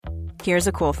Here's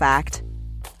a cool fact.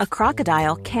 A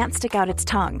crocodile can't stick out its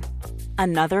tongue.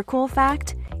 Another cool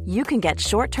fact, you can get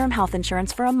short-term health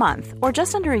insurance for a month or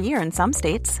just under a year in some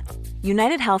states.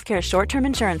 United Healthcare short-term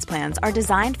insurance plans are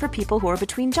designed for people who are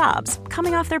between jobs,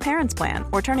 coming off their parents' plan,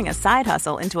 or turning a side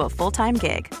hustle into a full-time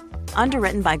gig.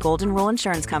 Underwritten by Golden Rule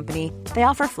Insurance Company, they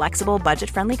offer flexible,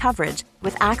 budget-friendly coverage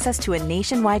with access to a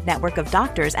nationwide network of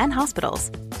doctors and hospitals.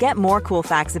 Get more cool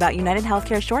facts about United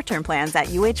Healthcare short-term plans at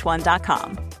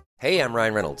uh1.com. Hey, I'm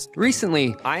Ryan Reynolds.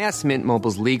 Recently, I asked Mint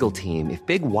Mobile's legal team if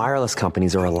big wireless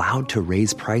companies are allowed to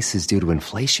raise prices due to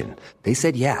inflation. They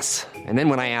said yes. And then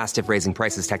when I asked if raising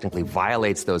prices technically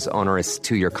violates those onerous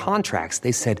two-year contracts,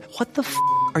 they said, "What the f***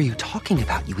 are you talking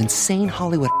about, you insane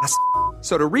Hollywood ass?"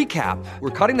 So to recap,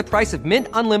 we're cutting the price of Mint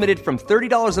Unlimited from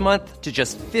 $30 a month to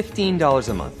just $15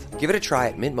 a month. Give it a try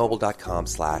at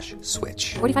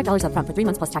mintmobile.com/switch. $45 up front for 3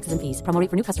 months plus taxes and fees. Promo rate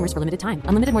for new customers for limited time.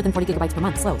 Unlimited more than 40 gigabytes per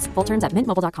month. Slows full terms at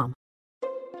mintmobile.com.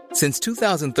 Since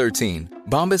 2013,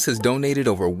 Bombas has donated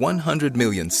over 100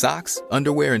 million socks,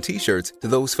 underwear, and T-shirts to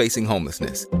those facing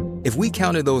homelessness. If we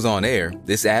counted those on air,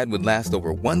 this ad would last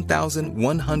over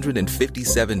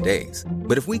 1,157 days.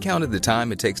 But if we counted the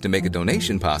time it takes to make a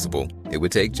donation possible, it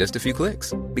would take just a few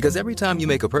clicks. Because every time you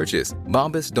make a purchase,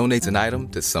 Bombas donates an item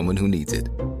to someone who needs it.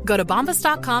 Go to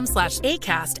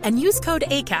bombas.com/ACAST and use code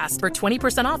ACAST for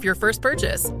 20% off your first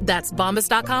purchase. That's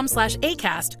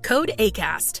bombas.com/ACAST, code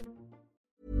ACAST.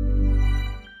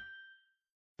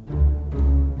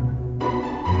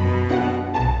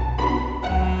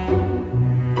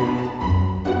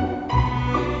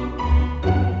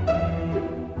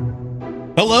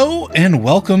 Hello and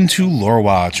welcome to Lore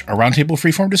Watch, a roundtable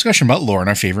freeform discussion about lore and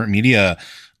our favorite media.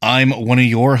 I'm one of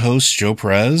your hosts, Joe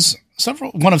Perez,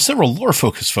 one of several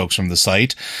lore-focused folks from the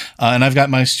site, and I've got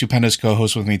my stupendous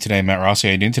co-host with me today, Matt Rossi. How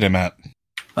are you doing today, Matt?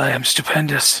 I am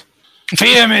stupendous.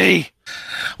 Fear me!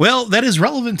 Well, that is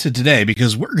relevant to today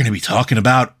because we're going to be talking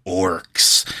about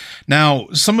orcs. Now,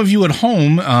 some of you at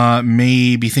home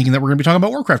may be thinking that we're going to be talking about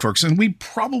Warcraft orcs, and we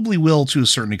probably will to a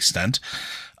certain extent.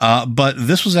 But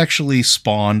this was actually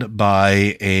spawned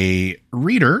by a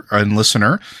reader and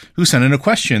listener who sent in a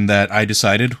question that I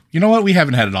decided, you know what, we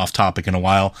haven't had an off-topic in a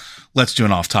while. Let's do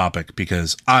an off-topic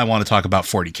because I want to talk about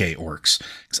 40k orcs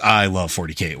because I love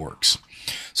 40k orcs.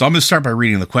 So I'm going to start by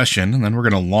reading the question and then we're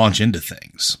going to launch into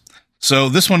things. So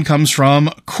this one comes from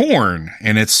Korn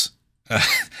and it's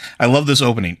I love this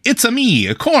opening. It's a me,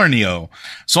 a Corneo.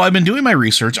 So I've been doing my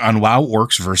research on WoW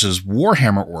Orcs versus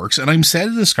Warhammer Orcs, and I'm sad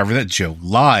to discover that Joe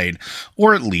lied,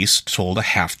 or at least told a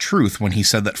half-truth when he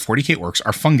said that 40k Orcs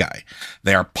are fungi.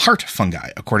 They are part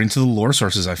fungi, according to the lore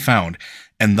sources I've found,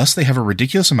 and thus they have a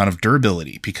ridiculous amount of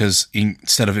durability, because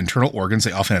instead of internal organs,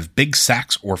 they often have big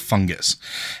sacs or fungus,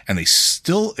 and they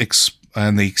still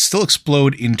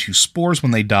explode into spores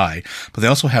when they die, but they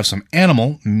also have some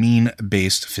animal,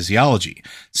 mean-based physiology,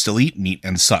 still eat meat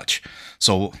and such.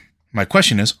 So my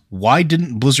question is, why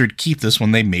didn't Blizzard keep this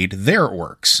when they made their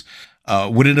orcs?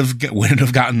 Would it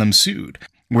have gotten them sued?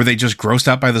 Were they just grossed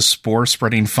out by the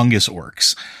spore-spreading fungus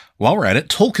orcs? While we're at it,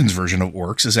 Tolkien's version of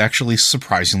orcs is actually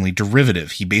surprisingly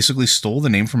derivative. He basically stole the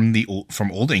name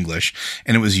from Old English,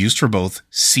 and it was used for both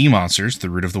sea monsters, the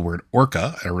root of the word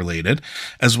orca are related,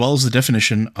 as well as the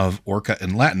definition of orca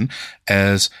in Latin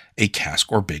as a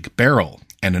cask or big barrel.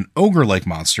 And an ogre-like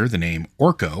monster, the name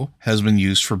orco, has been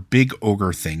used for big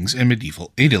ogre things in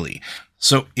medieval Italy.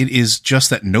 So it is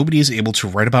just that nobody is able to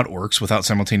write about orcs without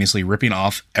simultaneously ripping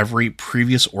off every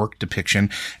previous orc depiction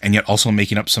and yet also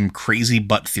making up some crazy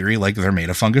butt theory like they're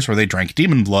made of fungus or they drank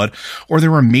demon blood or they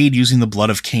were made using the blood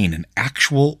of Cain, an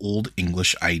actual Old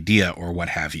English idea or what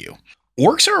have you.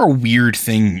 Orcs are a weird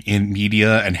thing in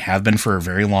media and have been for a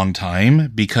very long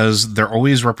time because they're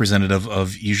always representative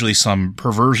of usually some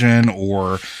perversion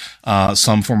or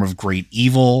some form of great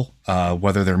evil,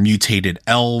 whether they're mutated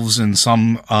elves in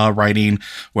some writing,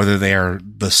 whether they are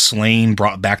the slain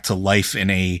brought back to life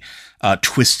in a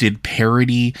twisted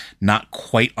parody, not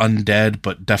quite undead,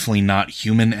 but definitely not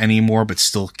human anymore, but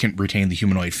still can retain the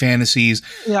humanoid fantasies.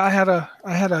 Yeah, I had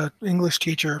a English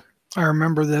teacher. I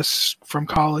remember this from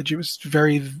college. It was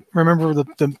remember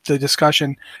the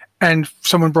discussion, and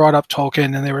someone brought up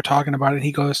Tolkien and they were talking about it.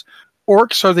 He goes,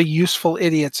 orcs are the useful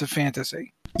idiots of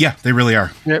fantasy. Yeah, they really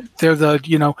are. They're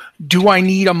the, do I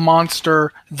need a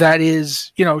monster that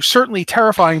is, certainly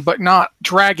terrifying, but not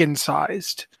dragon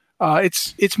sized?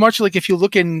 It's much like if you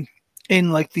look in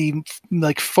like the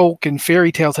folk and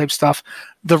fairy tale type stuff,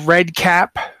 the red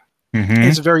cap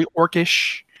is very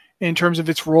orcish. In terms of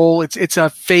its role, it's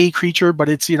a fey creature, but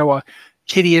it's a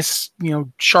hideous,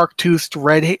 shark-toothed,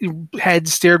 red head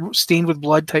stained with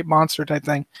blood type monster type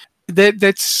thing.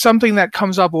 that's something that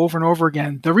comes up over and over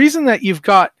again. The reason that you've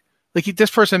got, like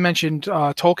this person mentioned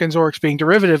Tolkien's orcs being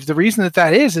derivative, the reason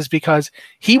that is because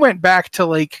he went back to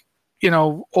like,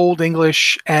 Old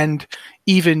English and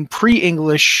even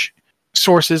pre-English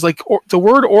sources. Like the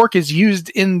word orc is used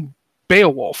in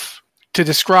Beowulf to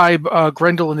describe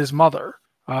Grendel and his mother.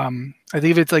 I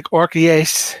think it's like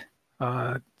Orcies.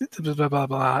 Blah, blah,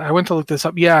 blah. I went to look this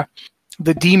up. Yeah.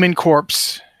 The demon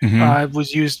corpse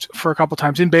was used for a couple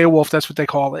times in Beowulf. That's what they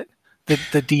call it.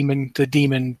 The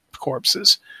demon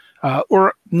corpses,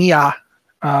 or Nia,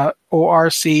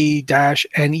 ORC-NEAS.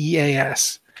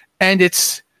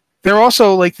 And they're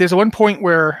also like, there's one point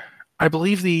where I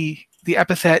believe the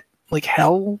epithet like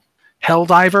hell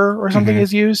diver or something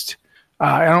is used.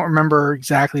 I don't remember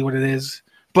exactly what it is.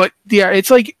 But yeah,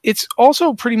 it's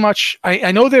also pretty much,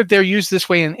 I know that they're used this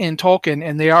way in Tolkien,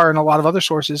 and they are in a lot of other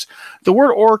sources. The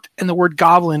word orc and the word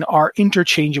goblin are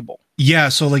interchangeable. Yeah,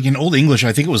 so like in Old English,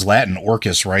 I think it was Latin,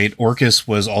 orcus, right? Orcus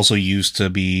was also used to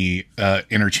be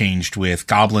interchanged with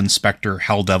goblin, specter,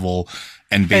 hell devil,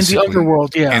 and basically the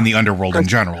underworld, yeah. And the underworld in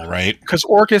general, right? Because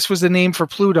Orcus was the name for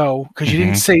Pluto, because you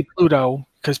didn't say Pluto,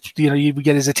 because you would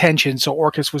get his attention, so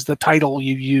Orcus was the title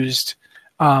you used.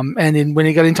 And then when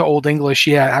it got into Old English,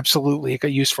 yeah, absolutely, it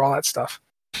got used for all that stuff.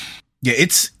 Yeah,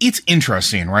 it's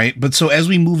interesting, right? But so as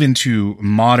we move into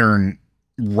modern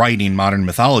writing, modern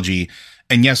mythology,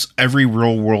 and yes, every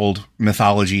real world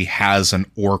mythology has an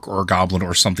orc or a goblin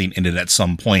or something in it at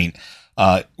some point,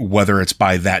 whether it's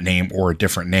by that name or a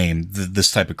different name,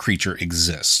 this type of creature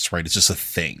exists, right? It's just a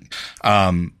thing.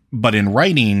 But in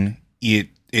writing,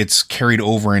 it's carried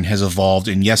over and has evolved.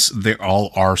 And yes, they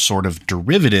all are sort of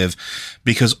derivative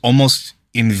because almost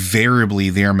invariably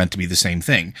they are meant to be the same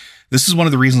thing. This is one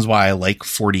of the reasons why I like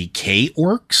 40K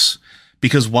orcs,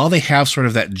 because while they have sort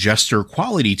of that jester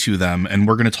quality to them, and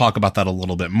we're going to talk about that a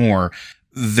little bit more,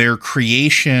 their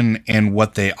creation and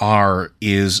what they are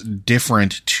is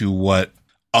different to what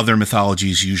other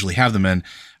mythologies usually have them in.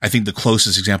 I think the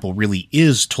closest example really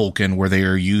is Tolkien, where they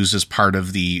are used as part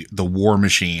of the war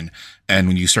machine. And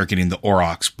when you start getting the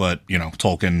Orcs, but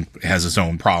Tolkien has his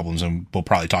own problems, and we'll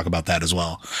probably talk about that as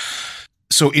well.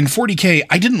 So in 40K,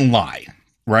 I didn't lie,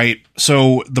 right?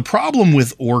 So the problem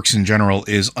with orcs in general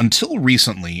is until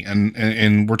recently,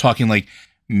 and we're talking like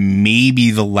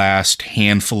maybe the last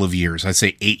handful of years, I'd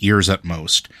say 8 years at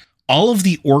most, all of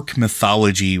the orc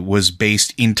mythology was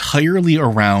based entirely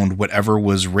around whatever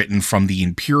was written from the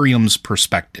Imperium's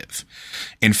perspective.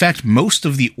 In fact, most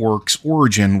of the orcs'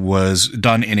 origin was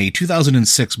done in a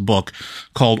 2006 book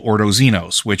called Ordo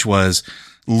Xenos, which was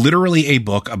literally a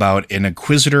book about an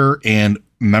inquisitor and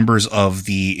members of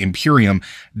the Imperium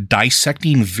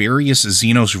dissecting various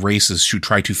Xenos races to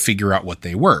try to figure out what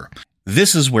they were.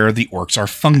 This is where the orcs are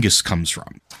fungus comes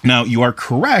from. Now, you are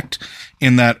correct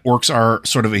in that orcs are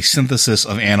sort of a synthesis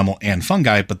of animal and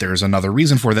fungi, but there's another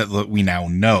reason for that we now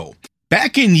know.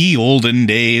 Back in ye olden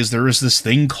days, there was this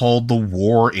thing called the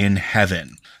War in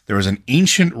Heaven. There was an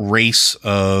ancient race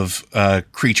of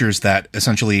creatures that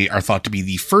essentially are thought to be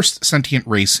the first sentient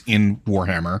race in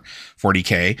Warhammer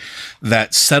 40K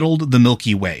that settled the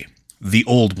Milky Way, the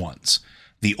Old Ones.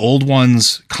 The Old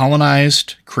Ones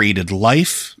colonized, created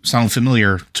life. Sound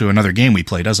familiar to another game we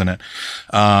play, doesn't it?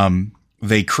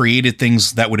 They created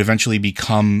things that would eventually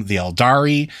become the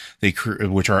Eldari,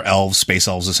 which are elves, space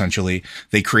elves, essentially.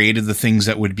 They created the things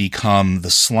that would become the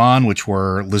Slann, which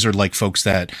were lizard-like folks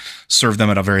that served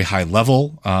them at a very high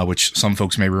level, which some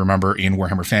folks may remember in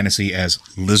Warhammer Fantasy as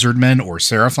Lizardmen or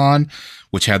Seraphon,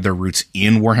 which had their roots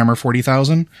in Warhammer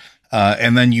 40,000.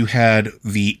 And then you had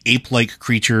the ape-like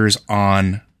creatures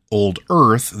on Old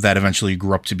Earth that eventually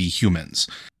grew up to be humans.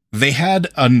 They had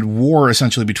a war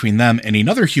essentially between them and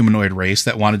another humanoid race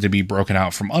that wanted to be broken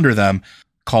out from under them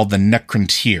called the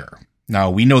Necrontyr. Now,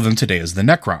 we know them today as the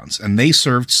Necrons, and they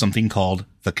served something called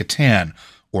the Catan,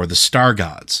 or the Star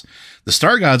Gods. The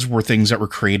Star Gods were things that were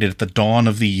created at the dawn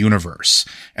of the universe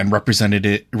and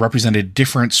represented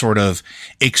different sort of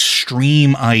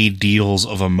extreme ideals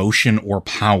of emotion or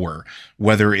power,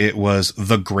 whether it was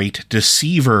the Great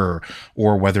Deceiver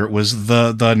or whether it was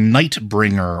the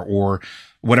Nightbringer or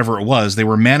whatever it was. They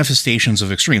were manifestations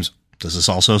of extremes. Does this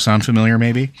also sound familiar,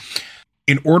 maybe?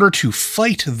 In order to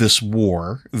fight this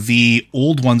war, the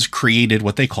Old Ones created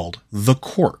what they called the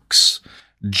Orcs.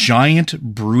 Giant,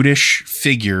 brutish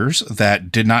figures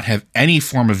that did not have any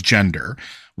form of gender,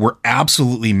 were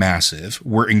absolutely massive,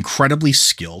 were incredibly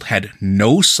skilled, had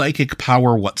no psychic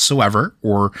power whatsoever,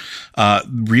 or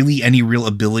really any real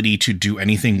ability to do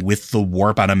anything with the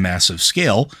warp on a massive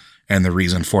scale. And the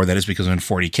reason for that is because in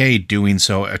 40K, doing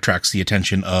so attracts the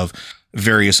attention of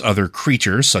various other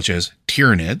creatures, such as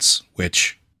Tyranids,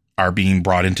 which are being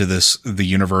brought into the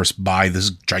universe by this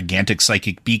gigantic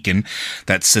psychic beacon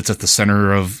that sits at the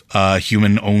center of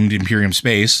human-owned Imperium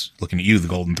space, looking at you, the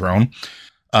Golden Throne,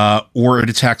 or it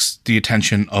attracts the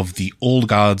attention of the old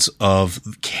gods of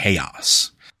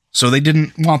chaos. So they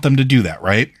didn't want them to do that,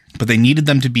 right? But they needed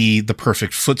them to be the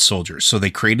perfect foot soldiers. So they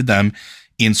created them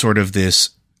in sort of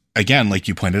this, again, like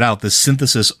you pointed out, this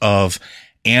synthesis of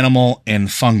animal and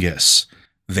fungus.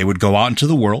 They would go out into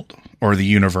the world or the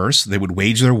universe. They would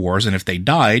wage their wars. And if they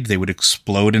died, they would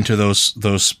explode into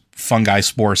those fungi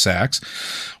spore sacs,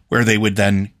 where they would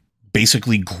then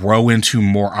basically grow into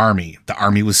more army. The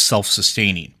army was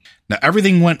self-sustaining. Now,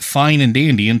 everything went fine and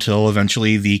dandy until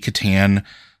eventually the Catan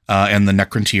and the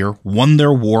Necrontyr won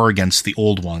their war against the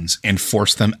Old Ones and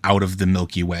forced them out of the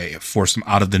Milky Way, forced them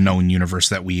out of the known universe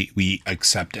that we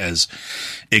accept as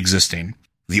existing.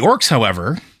 The Orcs,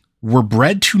 however, were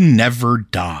bred to never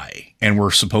die and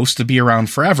were supposed to be around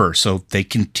forever, so they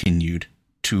continued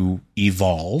to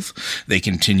evolve. They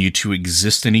continued to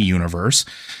exist in a universe.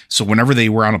 So whenever they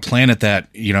were on a planet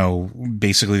that,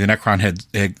 basically the Necron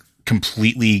had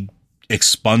completely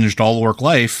expunged all Orc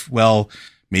life, well,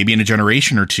 maybe in a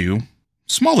generation or two,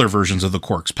 smaller versions of the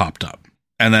Quarks popped up.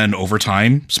 And then over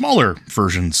time, smaller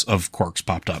versions of Quarks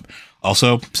popped up.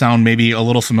 Also sound maybe a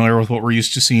little familiar with what we're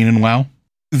used to seeing in WoW.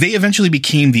 They eventually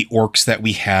became the Orcs that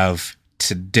we have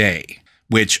today,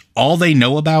 which all they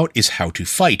know about is how to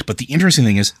fight. But the interesting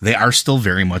thing is they are still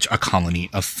very much a colony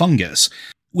of fungus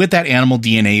with that animal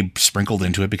DNA sprinkled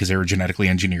into it because they were genetically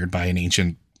engineered by an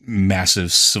ancient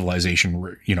massive civilization,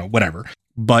 whatever.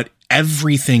 But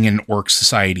everything in Orc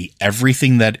society,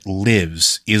 everything that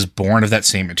lives is born of that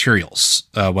same materials,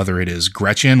 whether it is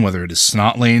Gretchen, whether it is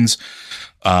Snotlanes,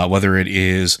 whether it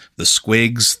is the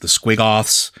Squigs, the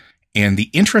Squigoths. And the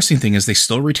interesting thing is they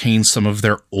still retain some of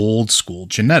their old school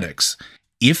genetics.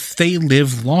 If they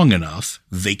live long enough,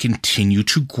 they continue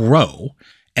to grow.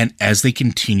 And as they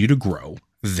continue to grow,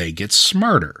 they get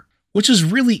smarter, which is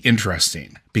really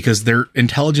interesting because their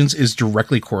intelligence is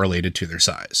directly correlated to their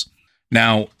size.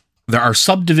 Now, there are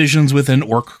subdivisions within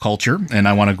Orc culture, and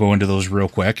I want to go into those real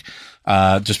quick,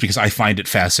 just because I find it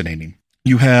fascinating.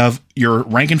 You have your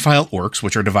rank and file Orcs,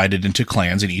 which are divided into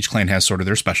clans, and each clan has sort of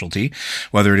their specialty.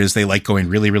 Whether it is they like going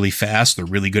really, really fast, they're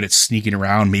really good at sneaking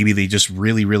around, maybe they just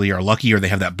really, really are lucky, or they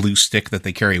have that blue stick that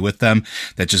they carry with them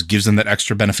that just gives them that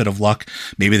extra benefit of luck.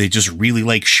 Maybe they just really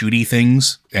like shooty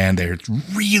things, and they're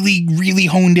really, really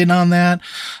honed in on that.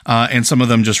 And some of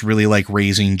them just really like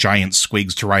raising giant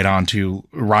squigs to ride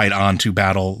on to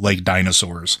battle like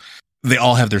dinosaurs. They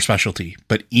all have their specialty,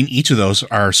 but in each of those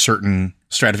are certain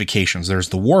stratifications. There's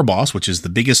the war boss, which is the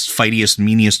biggest, fightiest,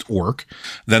 meanest orc.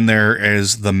 Then there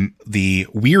is the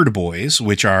weird boys,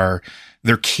 which they're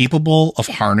capable of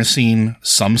harnessing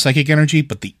some psychic energy,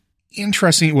 but the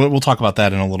interesting, we'll talk about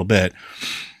that in a little bit,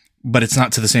 but it's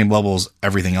not to the same level as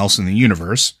everything else in the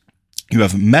universe. You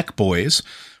have mech boys,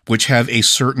 which have a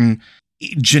certain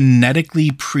genetically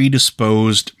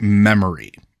predisposed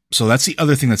memory. So that's the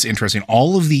other thing that's interesting.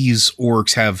 All of these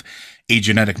orcs have a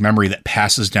genetic memory that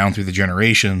passes down through the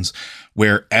generations,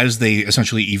 where as they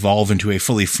essentially evolve into a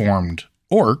fully formed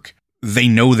orc, they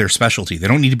know their specialty. They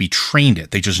don't need to be trained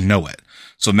it. They just know it.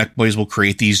 So mech boys will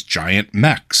create these giant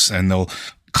mechs and they'll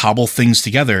cobble things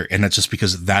together. And that's just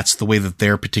because that's the way that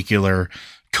their particular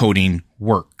coding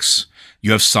works.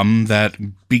 You have some that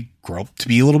grow up to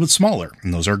be a little bit smaller,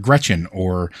 and those are Gretchen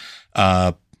or,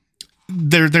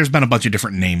 There's been a bunch of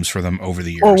different names for them over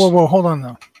the years. Whoa, hold on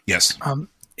though. Yes.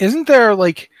 Isn't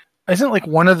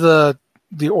one of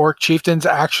the Orc chieftains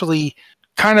actually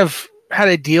kind of had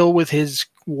a deal with his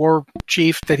war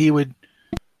chief that he would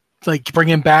like bring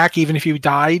him back even if he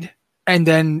died? And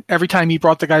then every time he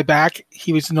brought the guy back,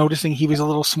 he was noticing he was a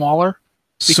little smaller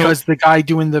because the guy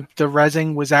doing the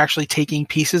rezzing was actually taking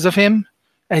pieces of him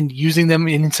and using them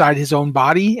inside his own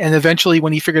body. And eventually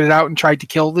when he figured it out and tried to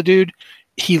kill the dude,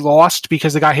 he lost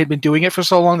because the guy had been doing it for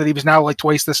so long that he was now like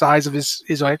twice the size of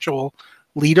his actual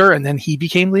leader, and then he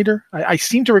became leader. I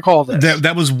seem to recall this.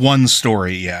 That was one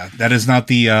story, yeah. That is not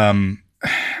the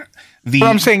But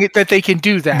I'm saying that they can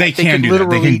do that. They can do that.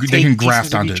 They can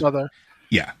graft onto each other.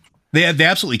 Yeah. They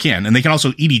absolutely can. And they can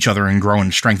also eat each other and grow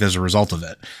in strength as a result of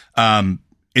it.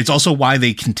 It's also why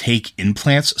they can take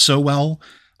implants so well.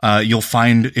 You'll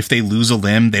find if they lose a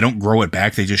limb, they don't grow it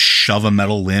back. They just shove a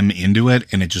metal limb into it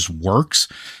and it just works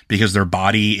because their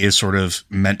body is sort of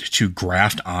meant to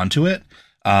graft onto it.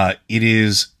 It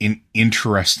is an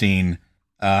interesting,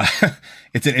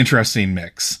 it's an interesting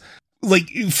mix. Like,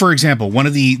 for example, one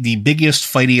of the biggest,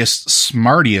 fightiest,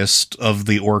 smartiest of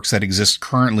the orcs that exist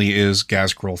currently is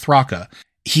Gazgrel Thraka.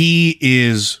 He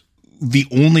is the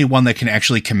only one that can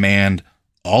actually command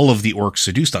all of the orcs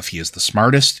to do stuff. He is the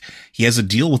smartest. He has a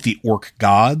deal with the orc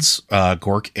gods,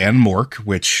 Gork and Mork,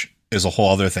 which is a whole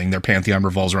other thing. Their pantheon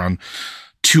revolves around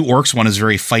two orcs. One is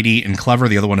very fighty and clever.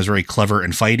 The other one is very clever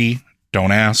and fighty.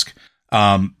 Don't ask.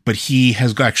 But he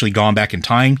has actually gone back in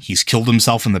time. He's killed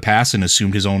himself in the past and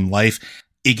assumed his own life.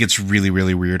 It gets really,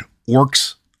 really weird.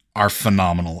 Orcs are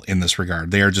phenomenal in this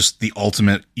regard. They are just the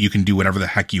ultimate. You can do whatever the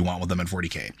heck you want with them in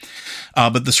 40K.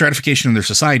 But the stratification in their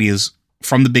society is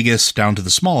from the biggest down to the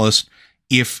smallest.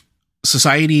 If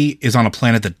society is on a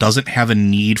planet that doesn't have a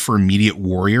need for immediate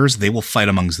warriors, they will fight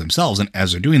amongst themselves. And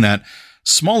as they're doing that,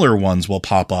 smaller ones will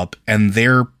pop up, and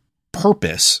their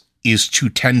purpose is to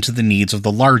tend to the needs of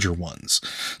the larger ones.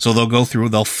 So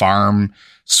they'll farm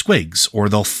squigs,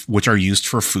 which are used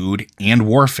for food and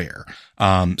warfare.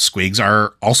 Squigs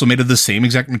are also made of the same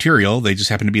exact material. They just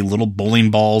happen to be little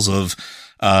bowling balls of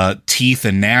teeth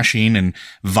and gnashing and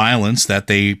violence that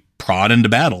they prod into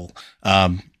battle.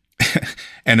 And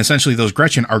essentially those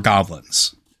Gretchen are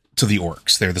goblins to the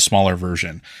orcs. They're the smaller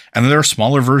version. And then there are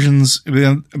smaller versions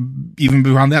even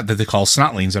beyond that they call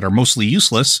snotlings that are mostly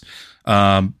useless,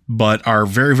 but are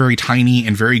very, very tiny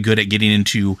and very good at getting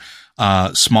into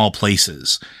small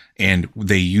places. And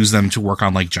they use them to work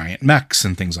on like giant mechs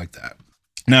and things like that.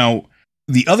 Now,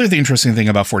 the other interesting thing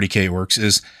about 40K orcs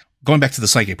is going back to the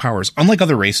psychic powers. Unlike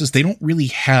other races, they don't really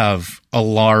have a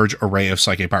large array of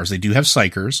psychic powers. They do have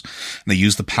psychers, and they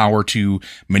use the power to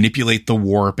manipulate the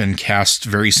warp and cast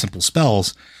very simple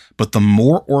spells. But the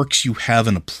more orcs you have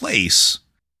in a place,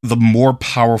 the more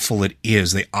powerful it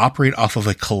is. They operate off of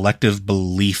a collective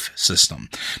belief system.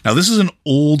 Now, this is an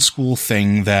old school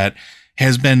thing that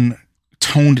has been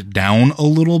toned down a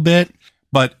little bit,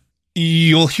 but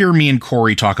you'll hear me and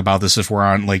Corey talk about this if we're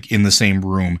on like in the same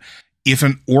room. If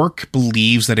an orc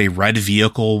believes that a red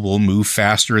vehicle will move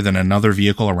faster than another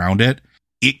vehicle around it,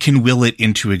 it can will it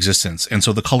into existence. And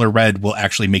so the color red will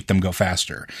actually make them go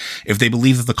faster. If they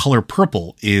believe that the color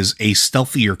purple is a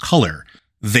stealthier color,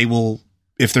 they will,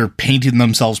 if they're painting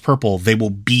themselves purple, they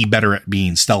will be better at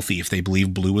being stealthy. If they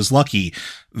believe blue is lucky,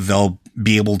 they'll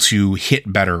be able to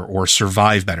hit better or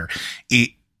survive better.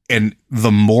 And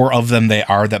the more of them they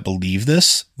are that believe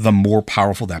this, the more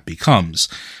powerful that becomes.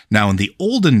 Now, in the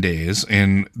olden days,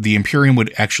 the Imperium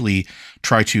would actually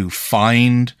try to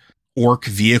find orc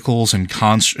vehicles and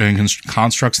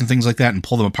constructs and things like that and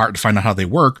pull them apart to find out how they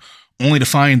work, only to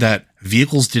find that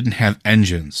vehicles didn't have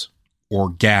engines or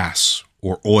gas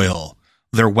or oil.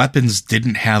 Their weapons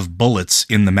didn't have bullets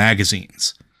in the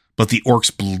magazines, but the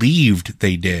orcs believed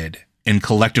they did and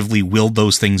collectively willed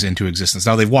those things into existence.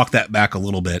 Now, they've walked that back a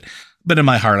little bit, but in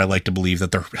my heart, I like to believe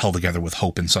that they're held together with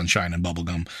hope and sunshine and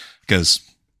bubblegum because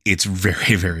it's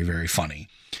very, very, very funny.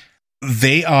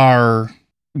 They are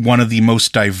one of the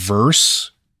most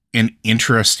diverse and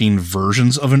interesting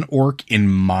versions of an orc, in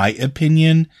my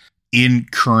opinion, in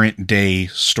current day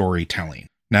storytelling.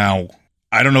 Now,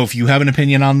 I don't know if you have an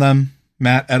opinion on them,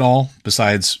 Matt, at all,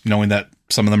 besides knowing that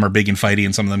some of them are big and fighty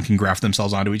and some of them can graft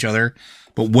themselves onto each other.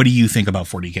 But what do you think about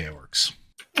 40K orcs?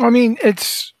 I mean,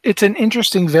 it's an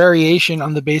interesting variation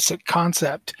on the basic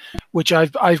concept, which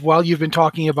I've while you've been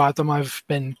talking about them, I've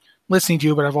been listening to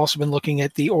you, but I've also been looking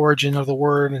at the origin of the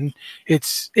word and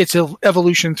its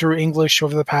evolution through English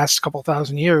over the past couple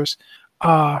thousand years.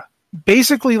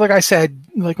 Basically, like I said,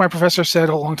 like my professor said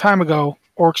a long time ago,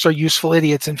 orcs are useful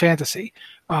idiots in fantasy.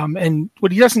 And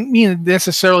what he doesn't mean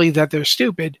necessarily that they're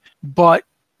stupid, but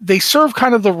they serve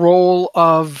kind of the role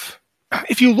of,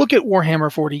 if you look at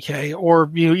Warhammer 40K or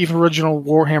even original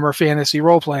Warhammer fantasy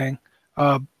role-playing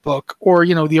book, or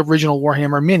the original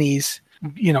Warhammer minis,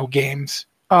 games,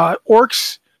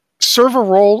 orcs serve a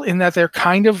role in that they're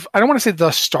kind of, I don't want to say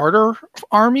the starter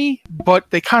army, but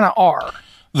they kind of are.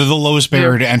 They're the lowest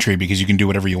barrier to entry because you can do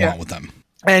whatever you want with them.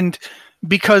 And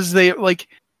because they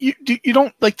you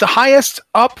don't like the highest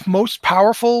up, most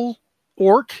powerful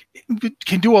orc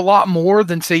can do a lot more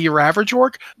than say your average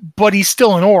orc, but he's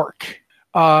still an orc.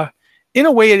 In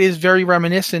a way, it is very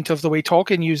reminiscent of the way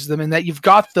Tolkien used them, in that you've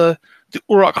got the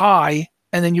Uruk-hai,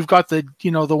 and then you've got the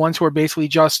the ones who are basically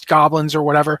just goblins or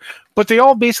whatever, but they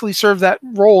all basically serve that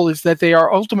role, is that they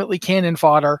are ultimately cannon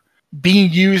fodder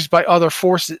being used by other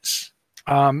forces.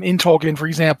 In Tolkien, for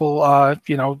example,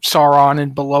 Sauron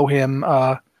and below him,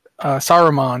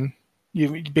 Saruman,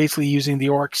 you basically using the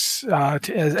orcs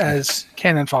as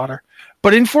cannon fodder.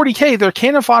 But in 40K, they're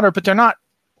cannon fodder, but they're not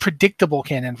predictable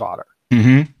cannon fodder.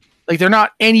 Mm-hmm. Like, they're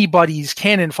not anybody's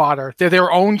cannon fodder. They're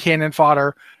their own cannon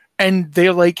fodder. And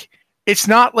they're it's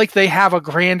not like they have a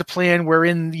grand plan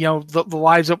wherein, the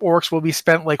lives of orcs will be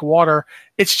spent like water.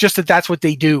 It's just that that's what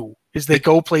they do, is they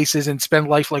go places and spend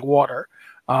life like water.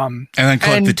 And then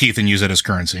collect the teeth and use it as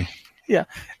currency. Yeah.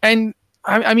 And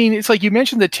I mean, it's like you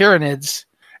mentioned the Tyranids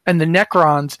and the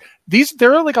Necrons.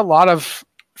 There are like a lot of,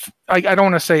 I don't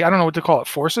want to say, I don't know what to call it,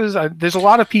 forces. There's a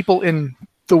lot of people in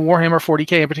the Warhammer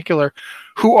 40K in particular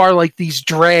who are like these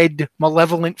dread,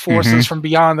 malevolent forces from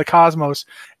beyond the cosmos.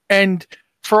 And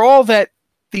for all that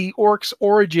the Orcs'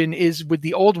 origin is with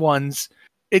the Old Ones,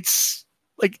 it's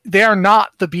like they are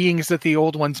not the beings that the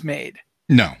Old Ones made.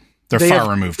 No, they're far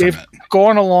removed from it. They've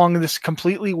gone along this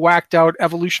completely whacked out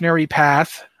evolutionary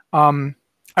path.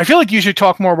 I feel like you should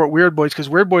talk more about Weird Boys, because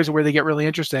Weird Boys are where they get really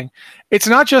interesting. It's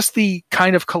not just the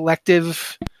kind of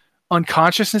collective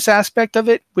unconsciousness aspect of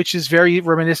it, which is very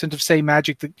reminiscent of, say,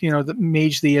 Magic, the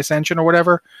Mage, the Ascension or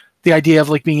whatever. The idea of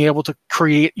like being able to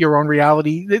create your own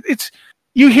reality.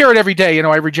 You hear it every day.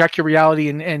 I reject your reality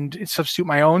and substitute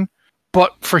my own.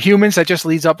 But for humans, that just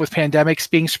leads up with pandemics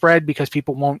being spread because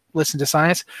people won't listen to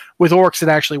science. With Orcs, it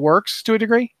actually works to a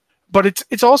degree. But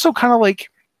it's also kind of like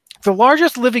the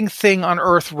largest living thing on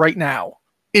Earth right now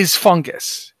is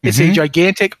fungus. It's a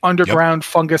gigantic underground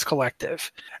fungus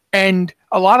collective. And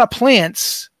a lot of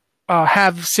plants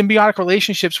have symbiotic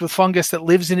relationships with fungus that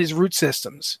lives in its root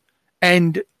systems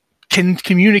and can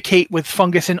communicate with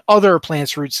fungus in other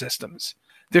plants' root systems.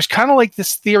 There's kind of like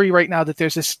this theory right now that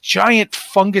there's this giant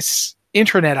fungus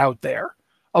internet out there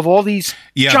of all these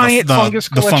giant fungus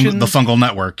collections. The fungal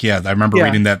network. Yeah, I remember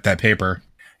reading that paper.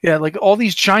 Yeah, like all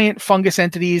these giant fungus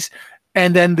entities,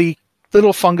 and then the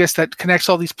little fungus that connects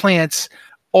all these plants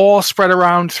all spread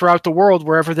around throughout the world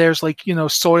wherever there's like,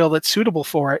 soil that's suitable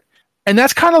for it. And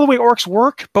that's kind of the way Orcs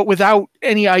work, but without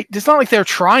any... It's not like they're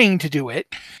trying to do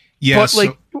it. Yeah, but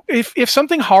like if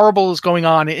something horrible is going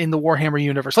on in the Warhammer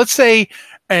universe, let's say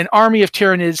an army of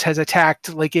Tyranids has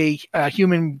attacked like a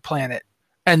human planet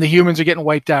and the humans are getting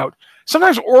wiped out.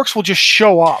 Sometimes Orcs will just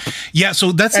show up. Yeah,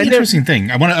 so that's the interesting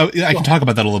thing. I can talk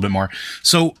about that a little bit more.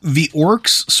 So the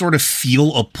Orcs sort of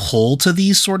feel a pull to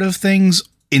these sort of things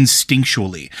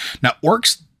instinctually. Now,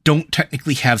 Orcs don't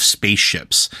technically have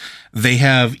spaceships. They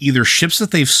have either ships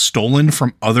that they've stolen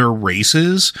from other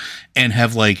races and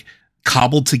have like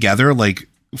cobbled together, like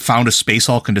found a space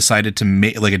hulk and decided to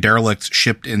make like a derelict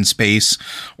shipped in space,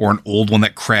 or an old one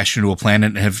that crashed into a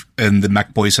planet and the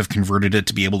mech boys have converted it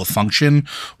to be able to function,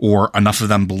 or enough of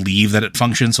them believe that it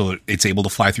functions so it's able to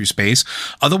fly through space.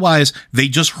 Otherwise, they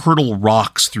just hurtle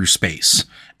rocks through space.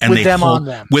 And with them on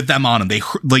them. They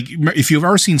like, if you've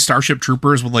ever seen Starship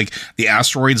Troopers with like the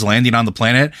asteroids landing on the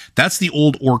planet, that's the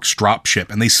old Orcs dropship,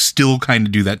 and they still kind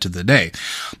of do that to the day.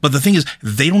 But the thing is,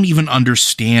 they don't even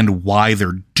understand why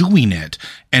they're doing it.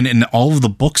 And in all of the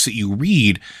books that you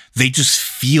read, they just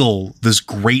feel this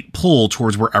great pull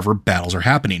towards wherever battles are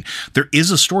happening. There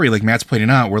is a story, like Matt's pointing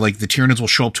out, where like the Tyranids will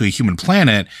show up to a human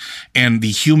planet, and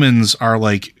the humans are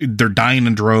like, they're dying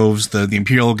in droves. The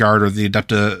Imperial Guard or the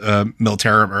Adepta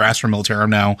Militarum or Astra Militarum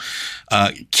now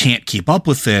can't keep up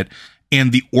with it.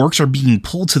 And the Orcs are being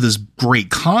pulled to this great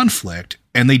conflict,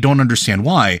 and they don't understand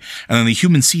why. And then the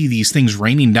humans see these things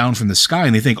raining down from the sky,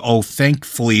 and they think, oh,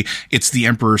 thankfully, it's the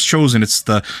Emperor's Chosen. It's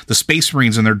the Space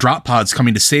Marines and their drop pods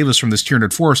coming to save us from this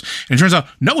Tyranid force. And it turns out,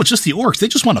 no, it's just the Orcs. They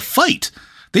just want to fight.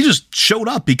 They just showed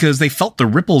up because they felt the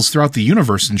ripples throughout the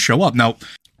universe and show up. Now,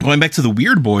 going back to the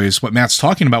Weird Boys, what Matt's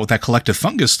talking about with that collective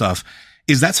fungus stuff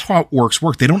is that's how Orcs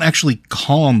work. They don't actually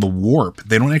call on the warp.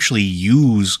 They don't actually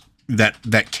use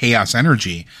that chaos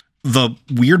energy. The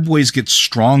Weird Boys get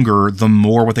stronger the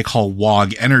more what they call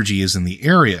WOG energy is in the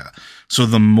area. So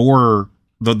the more,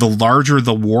 the larger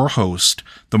the war host,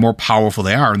 the more powerful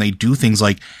they are. And they do things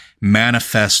like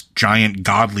manifest giant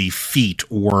godly feet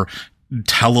or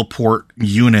teleport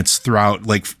units throughout,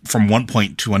 like from one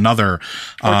point to another.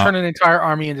 Or turn an entire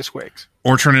army into squigs.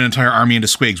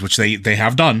 Which they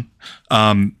have done.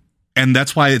 And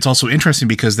that's why it's also interesting,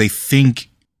 because they think,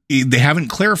 they haven't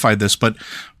clarified this, but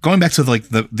going back to like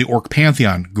the Orc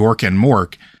pantheon, Gork and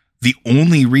Mork, the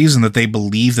only reason that they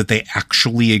believe that they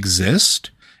actually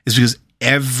exist is because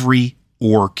every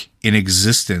Orc in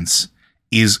existence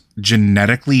is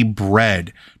genetically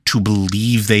bred to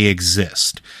believe they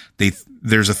exist.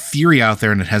 There's a theory out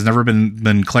there, and it has never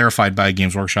been clarified by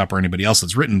Games Workshop or anybody else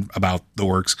that's written about the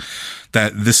Orcs,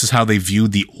 that this is how they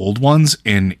viewed the old ones,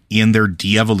 and in their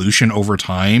de-evolution over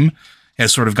time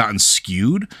has sort of gotten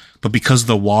skewed. But because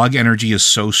the WOG energy is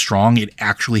so strong, it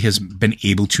actually has been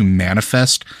able to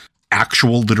manifest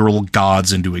actual literal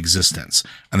gods into existence.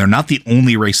 And they're not the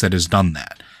only race that has done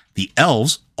that. The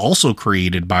elves, also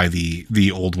created by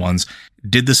the old ones,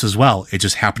 did this as well. It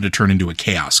just happened to turn into a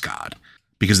chaos god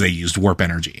because they used warp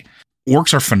energy.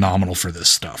 Orcs are phenomenal for this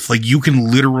stuff. Like, you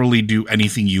can literally do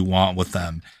anything you want with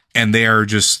them, and they are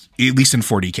just, at least in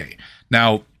 40K.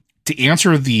 Now, to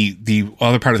answer the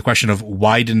other part of the question of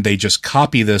why didn't they just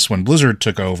copy this when Blizzard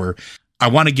took over, I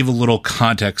want to give a little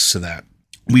context to that.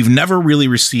 We've never really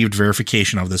received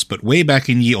verification of this, but way back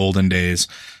in ye olden days,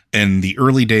 in the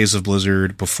early days of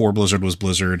Blizzard, before Blizzard was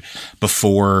Blizzard,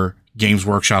 before Games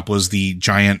Workshop was the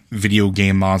giant video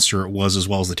game monster it was, as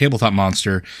well as the tabletop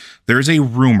monster, there is a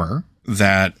rumor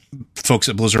that folks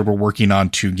at Blizzard were working on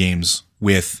 2 games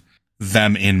with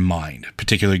them in mind,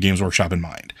 particularly Games Workshop in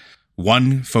mind.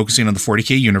 One focusing on the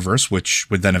 40K universe, which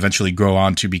would then eventually grow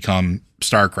on to become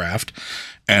StarCraft,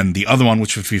 and the other one,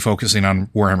 which would be focusing on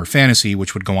Warhammer Fantasy,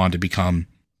 which would go on to become,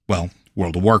 well,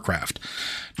 World of Warcraft.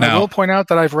 Now, I will point out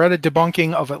that I've read a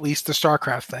debunking of at least the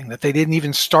StarCraft thing, that they didn't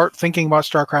even start thinking about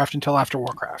StarCraft until after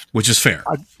Warcraft. Which is fair.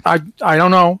 I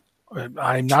don't know.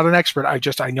 I'm not an expert.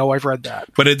 I know I've read that.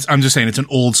 But I'm just saying it's an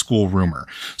old school rumor.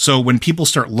 So when people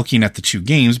start looking at the 2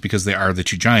 games, because they are the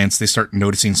 2 giants, they start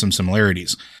noticing some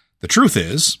similarities. The truth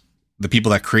is, the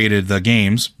people that created the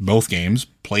games, both games,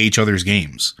 play each other's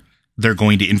games. They're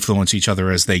going to influence each other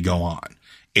as they go on.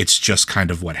 It's just kind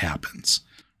of what happens,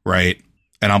 right?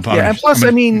 And I'm plus,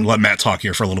 let Matt talk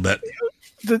here for a little bit.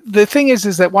 The thing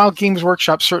is that while Games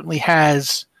Workshop certainly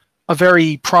has a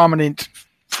very prominent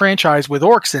franchise with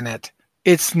orcs in it,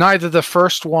 it's neither the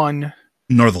first one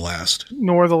nor the last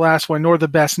one, nor the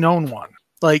best known one.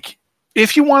 Like,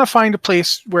 if you want to find a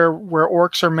place where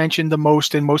orcs are mentioned the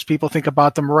most and most people think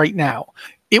about them right now,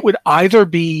 it would either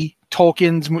be the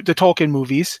Tolkien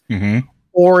movies,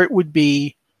 or it would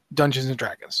be Dungeons and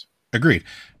Dragons. Agreed.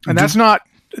 And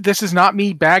this is not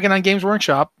me bagging on Games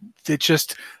Workshop. It's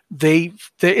just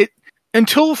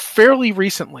until fairly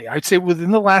recently, I'd say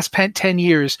within the last 10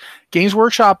 years, Games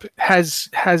Workshop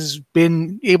has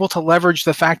been able to leverage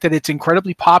the fact that it's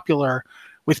incredibly popular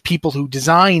with people who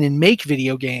design and make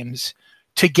video games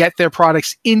to get their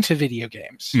products into video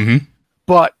games. Mm-hmm.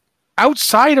 But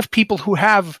outside of people who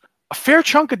have a fair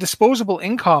chunk of disposable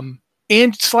income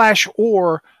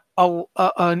or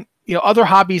other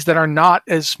hobbies that are not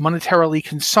as monetarily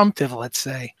consumptive, let's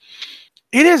say,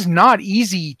 it is not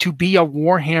easy to be a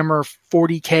Warhammer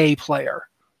 40K player.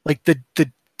 Like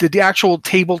the actual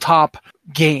tabletop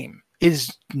game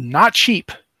is not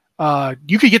cheap.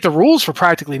 You could get the rules for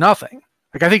practically nothing.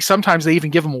 Like, I think sometimes they even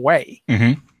give them away.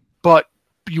 Mm-hmm. But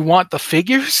you want the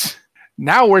figures?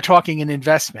 Now we're talking an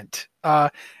investment.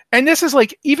 And this is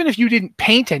like, even if you didn't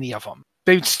paint any of them,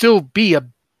 they'd still be a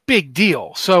big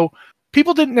deal. So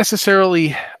people didn't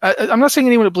necessarily... I'm not saying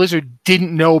anyone at Blizzard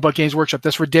didn't know about Games Workshop.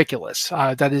 That's ridiculous.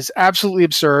 That is absolutely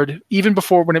absurd. Even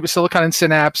before, when it was Silicon and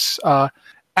Synapse,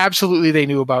 absolutely they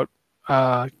knew about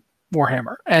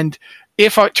Warhammer. And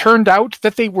if it turned out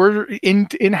that they were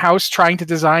in-house trying to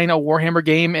design a Warhammer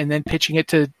game and then pitching it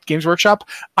to Games Workshop,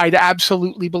 I'd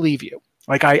absolutely believe you.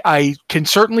 Like, I can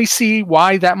certainly see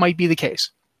why that might be the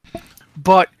case.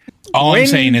 But all I'm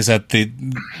saying is that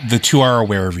the 2 are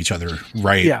aware of each other,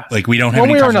 right? Yeah. Like, we don't have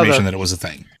any confirmation that it was a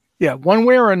thing. Yeah, one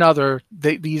way or another,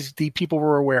 the people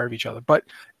were aware of each other. But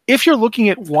if you're looking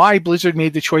at why Blizzard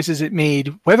made the choices it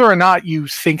made, whether or not you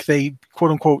think they,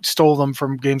 quote-unquote, stole them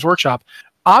from Games Workshop,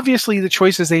 obviously the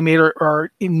choices they made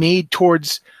are made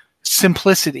towards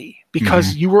simplicity.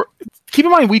 Because keep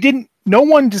in mind, no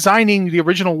one designing the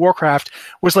original Warcraft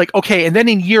was like, okay, and then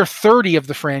in year 30 of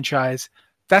the franchise,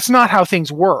 that's not how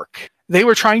things work. They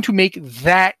were trying to make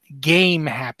that game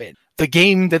happen. The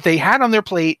game that they had on their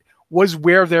plate was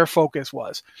where their focus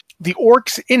was. The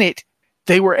orcs in it,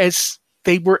 they were as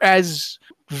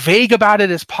vague about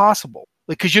it as possible.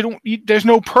 Like, because there's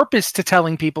no purpose to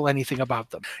telling people anything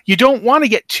about them. You don't want to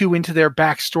get too into their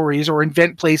backstories or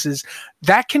invent places.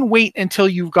 That can wait until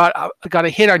you've got a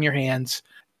hit on your hands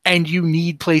and you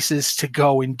need places to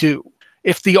go and do.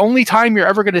 If the only time you're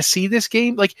ever going to see this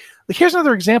game, like here's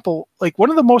another example. Like, one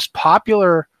of the most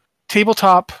popular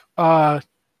tabletop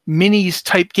minis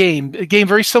type game, a game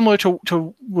very similar to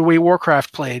the way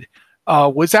Warcraft played,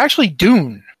 was actually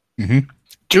Dune. Mm-hmm.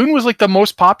 Dune was like the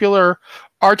most popular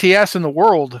RTS in the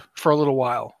world for a little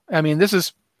while. I mean, this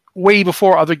is way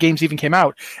before other games even came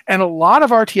out. And a lot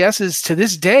of RTSs to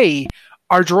this day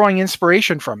are drawing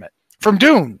inspiration from it. From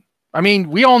Dune. I mean,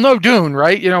 we all know Dune,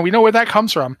 right? You know, we know where that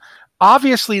comes from.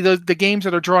 Obviously, the games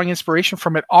that are drawing inspiration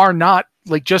from it are not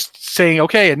like just saying,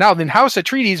 okay, and now then House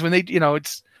Atreides, when they,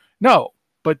 it's no,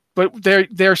 but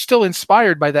they're still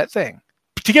inspired by that thing.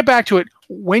 To get back to it,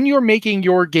 when you're making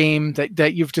your game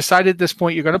that you've decided at this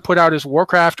point you're going to put out as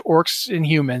Warcraft, Orcs, and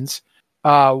Humans,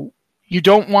 you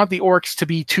don't want the Orcs to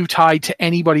be too tied to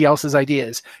anybody else's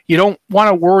ideas. You don't want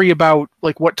to worry about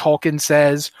like what Tolkien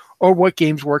says, or what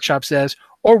Games Workshop says,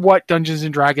 or what Dungeons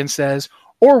and Dragons says,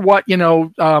 or what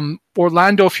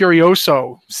Orlando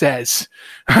Furioso says,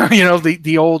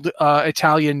 the old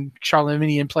Italian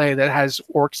Charlemagnean play that has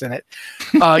orcs in it.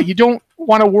 You don't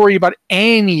want to worry about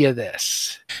any of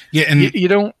this. Yeah, and you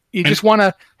don't. You just want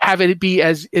to have it be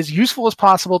as useful as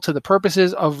possible to the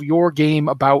purposes of your game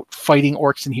about fighting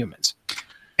orcs and humans.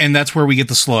 And that's where we get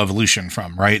the slow evolution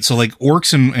from, right? So like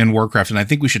Orcs and Warcraft, and I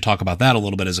think we should talk about that a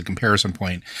little bit as a comparison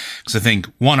point. Because I think,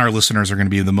 one, our listeners are going to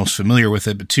be the most familiar with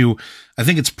it, but two, I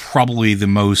think it's probably the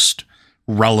most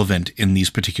relevant in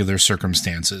these particular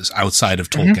circumstances outside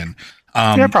of Tolkien.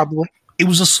 Yeah, probably. It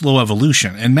was a slow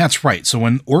evolution, and Matt's right. So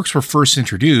when orcs were first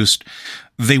introduced,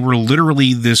 they were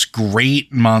literally this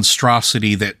great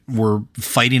monstrosity that were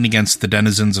fighting against the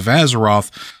denizens of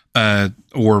Azeroth,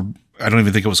 or I don't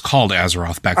even think it was called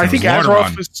Azeroth back then. I think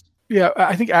Azeroth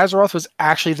was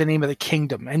actually the name of the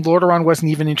kingdom, and Lordaeron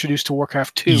wasn't even introduced to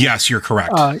Warcraft 2. Yes, you're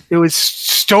correct. It was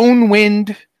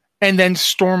Stonewind and then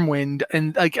Stormwind,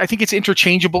 and I think it's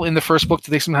interchangeable in the first book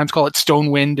that they sometimes call it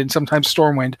Stonewind and sometimes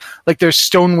Stormwind. Like there's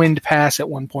Stonewind Pass at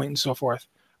one point and so forth.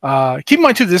 Keep in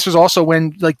mind too, this was also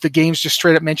when like the games just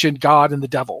straight up mentioned God and the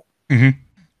devil. Mm-hmm.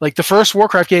 Like the first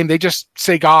Warcraft game, they just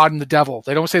say God and the devil.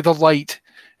 They don't say the light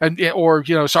or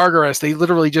Sargeras. They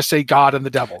literally just say God and the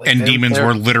devil. And demons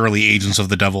were literally agents of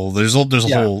the devil. There's a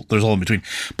whole in between.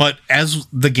 But as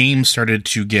the game started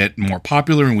to get more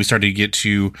popular and we started to get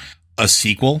to a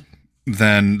sequel,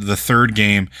 then the third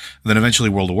game, then eventually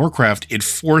World of Warcraft, it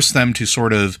forced them to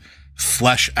sort of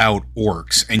flesh out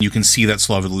orcs, and you can see that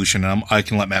slow evolution. And I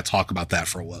can let Matt talk about that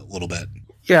for a little bit.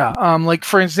 Yeah, like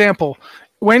for example,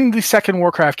 when the second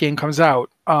Warcraft game comes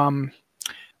out,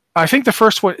 I think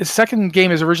the second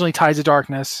game is originally Tides of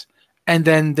Darkness, and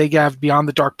then they have Beyond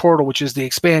the Dark Portal, which is the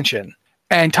expansion.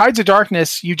 And Tides of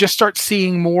Darkness, you just start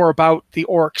seeing more about the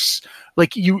orcs.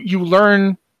 Like you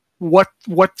learn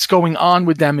what's going on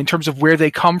with them in terms of where they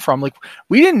come from. Like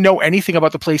we didn't know anything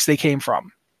about the place they came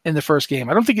from in the first game.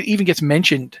 I don't think it even gets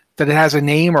mentioned that it has a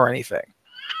name or anything.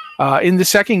 In the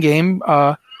second game,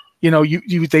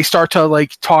 they start to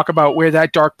like talk about where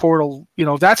that dark portal,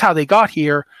 that's how they got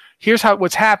here. Here's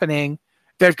what's happening.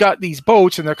 They've got these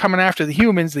boats and they're coming after the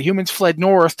humans. The humans fled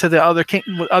north to the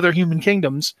other human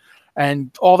kingdoms, and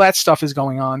all that stuff is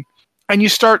going on. And you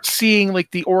start seeing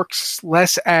like the orcs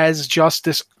less as just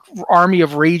this army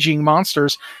of raging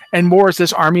monsters and more as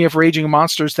this army of raging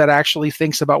monsters that actually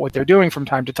thinks about what they're doing from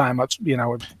time to time,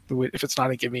 if it's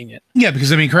not inconvenient. Yeah,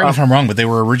 because correct me if I'm wrong, but they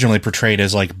were originally portrayed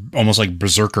as like almost like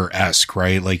Berserker-esque,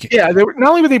 right? Like, yeah, they were, not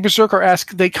only were they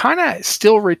Berserker-esque, they kind of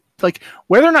still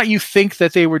whether or not you think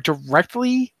that they were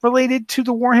directly related to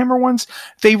the Warhammer ones,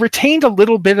 they retained a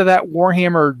little bit of that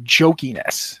Warhammer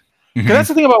jokiness. Because that's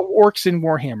the thing about orcs in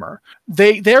Warhammer.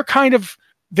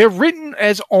 They're written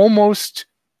as almost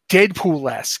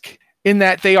Deadpool-esque in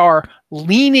that they are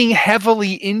leaning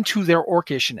heavily into their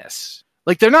orcishness.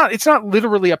 Like it's not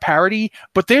literally a parody,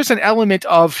 but there's an element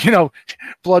of,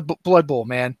 Blood Bowl,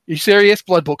 man. You serious?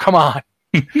 Blood Bowl, come on.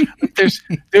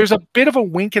 There's a bit of a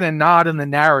wink and a nod in the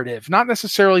narrative, not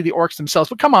necessarily the orcs themselves,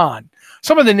 but come on.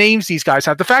 Some of the names these guys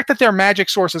have, the fact that their magic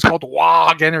source is called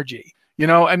Wog Energy,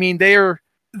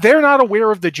 they're not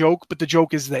aware of the joke, but the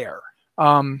joke is there.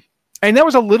 And there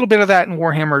was a little bit of that in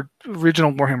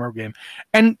original Warhammer game.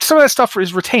 And some of that stuff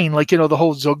is retained, like, the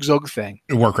whole Zug thing.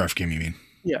 Warcraft game, you mean?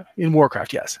 Yeah, in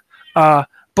Warcraft, yes.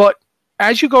 But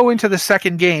as you go into the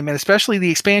second game, and especially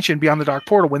the expansion Beyond the Dark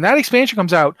Portal, when that expansion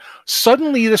comes out,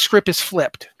 suddenly the script is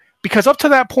flipped. Because up to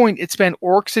that point, it's been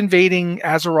orcs invading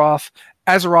Azeroth,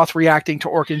 Azeroth reacting to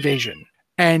orc invasion.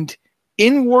 And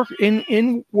in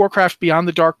Warcraft Beyond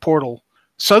the Dark Portal,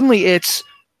 suddenly it's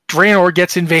Draenor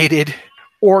gets invaded.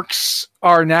 Orcs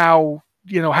are now,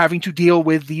 having to deal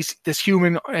with this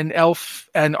human and elf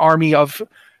and army of,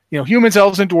 humans,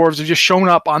 elves, and dwarves have just shown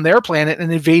up on their planet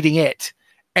and invading it.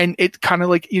 And it kind of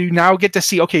like you now get to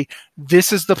see, okay,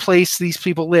 this is the place these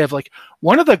people live. Like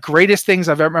one of the greatest things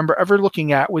I remember ever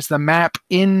looking at was the map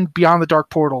in Beyond the Dark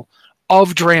Portal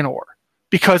of Draenor.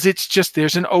 Because it's just,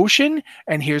 there's an ocean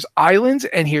and here's islands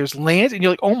and here's land. And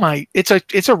you're like, oh my, it's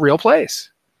a real place.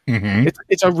 Mm-hmm.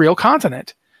 It's a real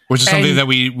continent. Which is something that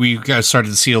we guys started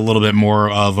to see a little bit more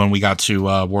of when we got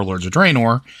to Warlords of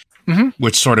Draenor,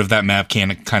 which sort of that map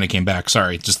kind of came back.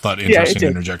 Sorry, just thought interesting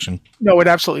interjection. No, it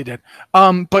absolutely did.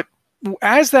 But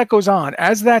as that goes on,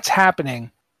 as that's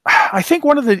happening, I think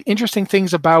one of the interesting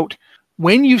things about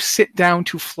when you sit down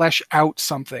to flesh out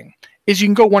something is you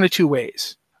can go one of two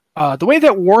ways. The way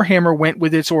that Warhammer went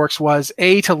with its orcs was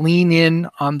to lean in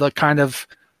on the kind of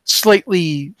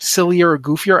slightly sillier or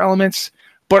goofier elements,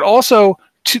 but also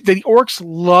the orcs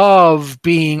love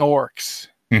being orcs.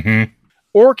 Mm-hmm.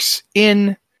 Orcs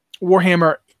in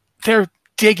Warhammer, they're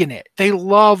digging it. They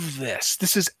love this.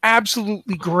 This is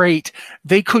absolutely great.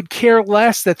 They could care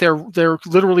less that they're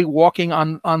literally walking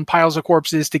on piles of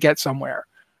corpses to get somewhere.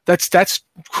 That's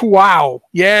wow.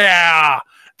 Yeah.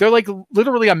 They're like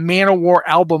literally a Man of War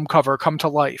album cover come to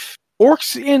life.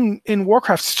 Orcs in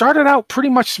Warcraft started out pretty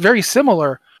much very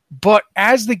similar, but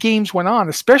as the games went on,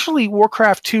 especially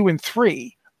Warcraft 2 and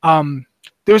 3, there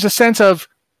was a sense of,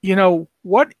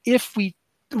 what if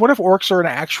orcs are an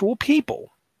actual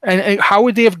people? And how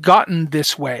would they have gotten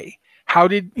this way? How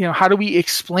do we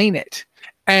explain it?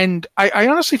 And I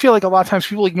honestly feel like a lot of times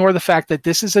people ignore the fact that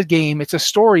this is a game, it's a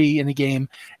story in a game,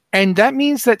 and that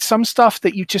means that some stuff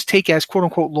that you just take as quote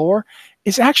unquote lore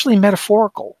is actually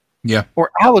metaphorical. Yeah. Or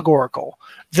allegorical.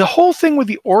 The whole thing with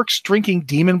the orcs drinking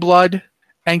demon blood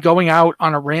and going out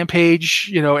on a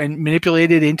rampage, and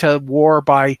manipulated into war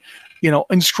by,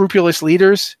 unscrupulous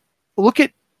leaders. Look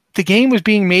at the game was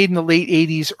being made in the late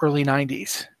 80s, early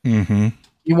 90s. Mm-hmm.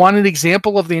 You want an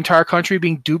example of the entire country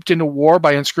being duped into war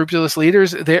by unscrupulous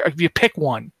leaders? You pick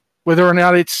one, whether or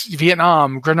not it's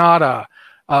Vietnam, Grenada,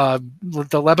 the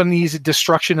Lebanese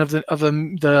destruction of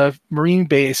the Marine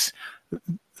base.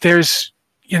 There's,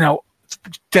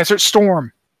 Desert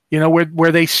Storm,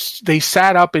 where they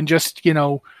sat up and just,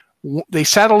 they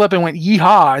saddled up and went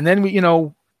yeehaw, and then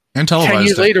and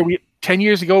televised 10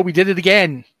 years ago we did it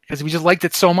again because we just liked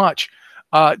it so much.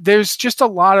 There's just a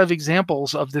lot of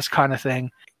examples of this kind of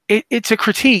thing. It's a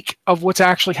critique of what's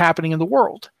actually happening in the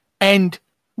world. And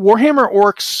Warhammer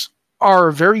Orcs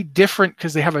are very different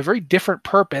because they have a very different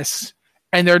purpose,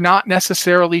 and they're not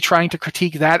necessarily trying to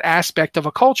critique that aspect of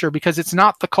a culture because it's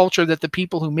not the culture that the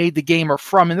people who made the game are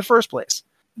from in the first place.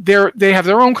 They have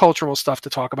their own cultural stuff to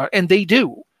talk about, and they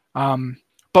do.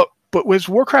 But as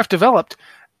Warcraft developed,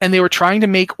 and they were trying to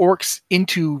make orcs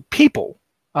into people,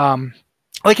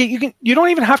 you don't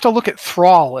even have to look at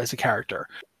Thrall as a character.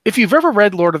 If you've ever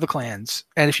read Lord of the Clans,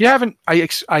 and if you haven't, I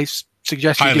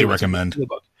suggest you highly recommend the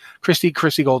book.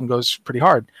 Christy Golden goes pretty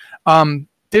hard.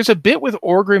 There's a bit with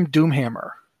Orgrim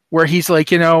Doomhammer where he's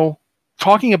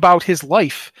talking about his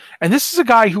life. And this is a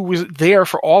guy who was there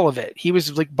for all of it. He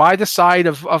was by the side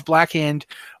of Blackhand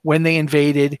when they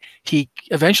invaded. He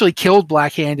eventually killed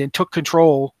Blackhand and took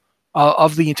control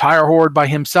of the entire horde by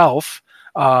himself,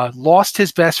 lost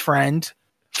his best friend,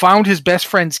 found his best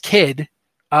friend's kid.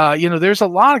 There's a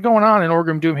lot going on in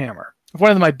Orgrim Doomhammer.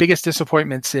 One of my biggest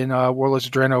disappointments in Warlords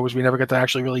of Draenor was we never got to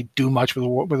actually really do much with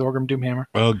Orgrim Doomhammer.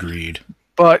 Agreed.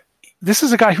 But this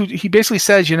is a guy who he basically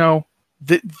says,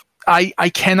 that I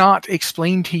cannot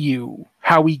explain to you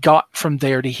how we got from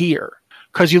there to here.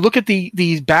 Because you look at the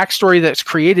backstory that's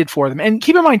created for them. And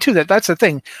keep in mind, too, that's the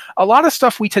thing. A lot of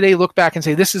stuff we today look back and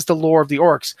say, this is the lore of the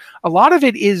orcs. A lot of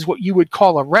it is what you would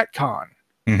call a retcon.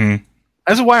 Mm-hmm.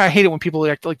 That's why I hate it when people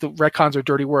act like the retcons are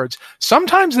dirty words.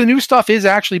 Sometimes the new stuff is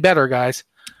actually better, guys.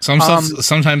 Sometimes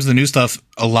the new stuff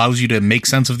allows you to make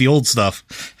sense of the old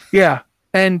stuff. Yeah.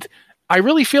 And I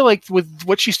really feel like with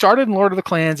what she started in Lord of the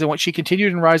Clans and what she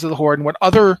continued in Rise of the Horde and what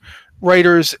other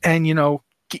writers and,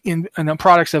 and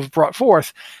products have brought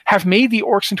forth have made the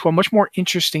orcs into a much more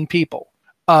interesting people.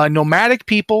 Nomadic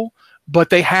people, but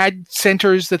they had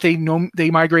centers that they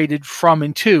migrated from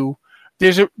and to.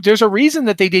 There's a reason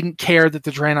that they didn't care that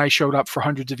the Draenei showed up for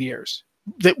hundreds of years.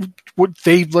 That would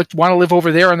they want to live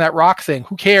over there on that rock thing?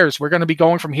 Who cares? We're going to be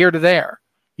going from here to there.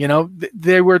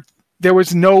 There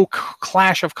was no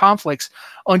clash of conflicts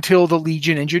until the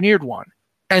Legion engineered one.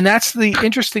 And that's the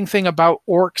interesting thing about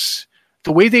orcs,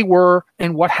 the way they were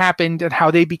and what happened and how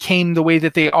they became the way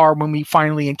that they are when we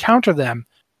finally encounter them.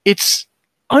 It's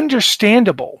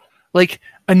understandable.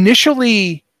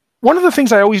 Initially, one of the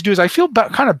things I always do is I feel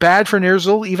kind of bad for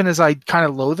Ner'zhul, even as I kind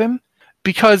of loathe him,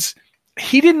 because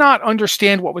he did not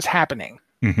understand what was happening.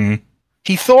 Mm-hmm.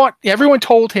 He thought everyone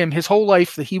told him his whole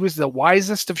life that he was the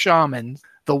wisest of shamans,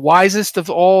 the wisest of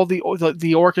all the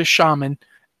orcish shaman,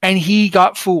 and he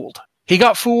got fooled. He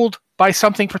got fooled by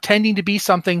something pretending to be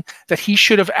something that he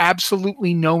should have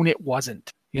absolutely known it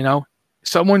wasn't.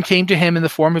 Someone came to him in the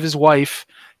form of his wife,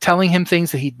 telling him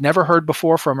things that he'd never heard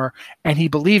before from her, and he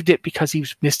believed it because he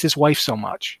missed his wife so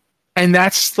much. And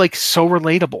that's so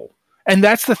relatable. And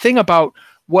that's the thing about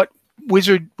what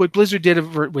Blizzard did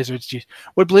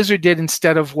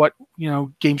instead of what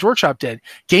Games Workshop did.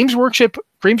 Games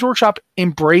Workshop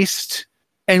embraced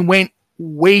and went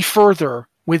way further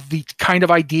with the kind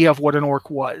of idea of what an orc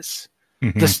was.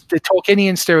 Mm-hmm. The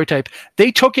Tolkienian stereotype.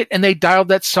 They took it and they dialed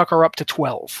that sucker up to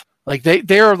 12.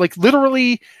 They're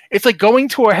literally, it's like going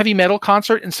to a heavy metal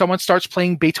concert and someone starts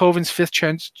playing Beethoven's Fifth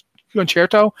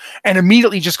Concerto and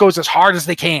immediately just goes as hard as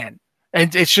they can.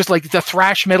 And it's just the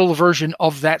thrash metal version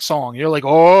of that song. You're like,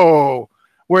 oh,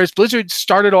 Whereas Blizzard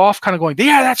started off kind of going,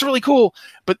 yeah, that's really cool.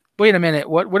 But wait a minute,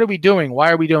 what are we doing?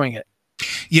 Why are we doing it?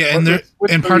 Yeah,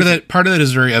 and part of that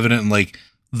is very evident in like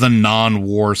the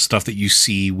non-war stuff that you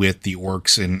see with the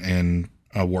orcs in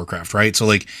Warcraft, right? So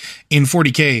like in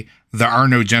 40K, there are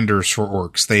no genders for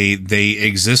orcs. They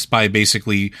exist by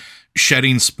basically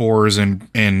shedding spores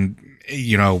and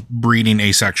breeding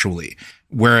asexually.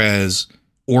 Whereas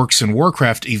orcs in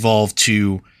Warcraft evolved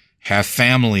to have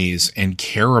families and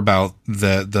care about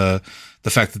the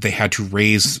fact that they had to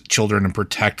raise children and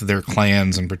protect their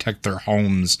clans and protect their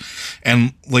homes.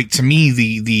 And like, to me,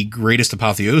 the greatest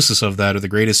apotheosis of that, or the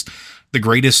greatest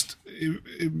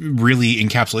really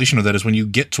encapsulation of that, is when you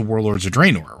get to Warlords of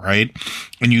Draenor, right?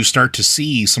 And you start to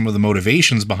see some of the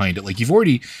motivations behind it. Like, you've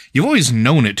always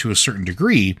known it to a certain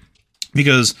degree,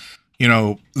 because,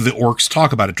 the orcs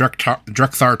talk about it.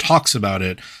 Drekthar talks about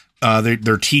it.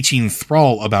 They're teaching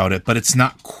Thrall about it, but it's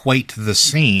not quite the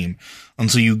same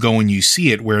until you go and you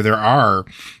see it, where there are,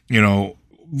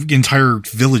 entire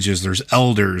villages, there's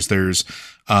elders, there's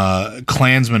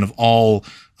clansmen of all,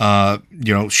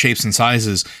 shapes and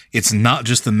sizes. It's not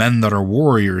just the men that are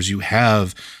warriors. You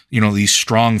have, these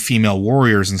strong female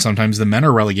warriors, and sometimes the men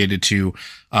are relegated to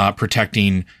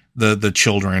protecting the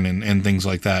children and things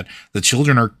like that. The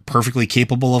children are perfectly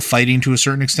capable of fighting to a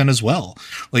certain extent as well.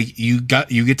 Like, you get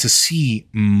to see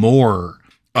more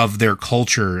of their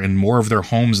culture and more of their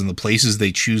homes and the places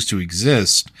they choose to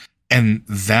exist. And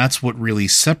that's what really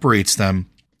separates them.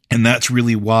 And that's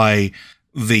really why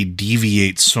they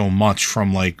deviate so much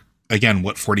from, like, again,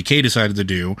 what 40K decided to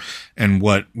do and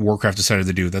what Warcraft decided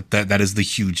to do. That is the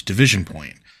huge division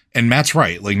point. And Matt's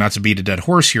right, like, not to beat a dead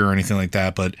horse here or anything like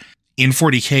that, but in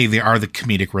 40K, they are the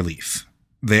comedic relief.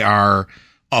 They are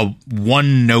a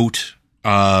one-note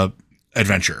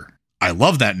adventure. I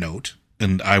love that note,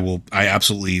 and I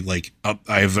absolutely, like,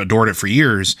 I've adored it for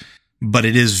years, but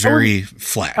it is very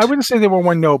flat. I wouldn't say they were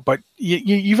one note, but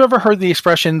you've ever heard the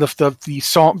expression,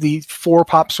 the 4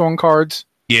 pop song cards?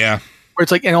 Yeah. Where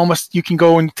it's like, and almost you can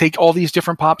go and take all these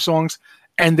different pop songs,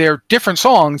 and they're different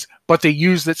songs, but they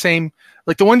use the same,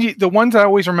 like the ones I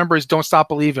always remember is "Don't Stop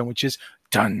Believing," which is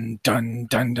dun dun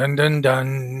dun dun dun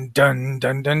dun dun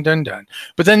dun dun dun dun.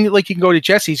 But then, like, you can go to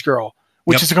Jesse's Girl,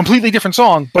 which is a completely different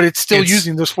song, but it's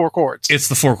using those 4 chords. It's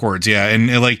the 4 chords, yeah.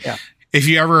 And if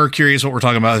you ever are curious what we're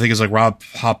talking about, I think it's like Rob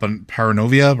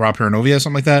Paranovia,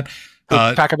 something like that.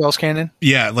 Pachelbel's Canon.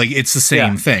 Yeah, like, it's the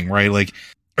same thing, right? Like,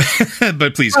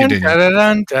 but please continue.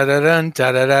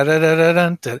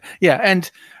 Yeah,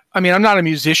 and I mean, I'm not a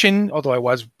musician, although I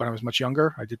was when I was much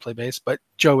younger. I did play bass, but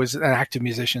Joe is an active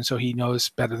musician, so he knows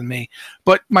better than me.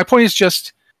 But my point is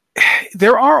just,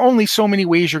 there are only so many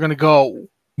ways you're going to go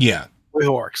with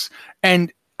orcs.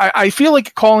 And I feel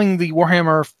like calling the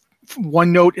Warhammer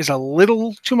one note is a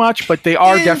little too much, but they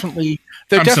are definitely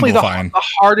the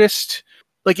hardest.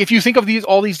 Like, if you think of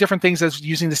all these different things as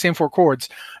using the same 4 chords,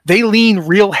 they lean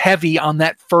real heavy on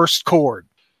that first chord.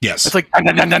 Yes. It's like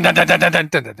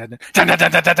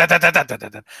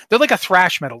they're like a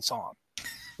thrash metal song.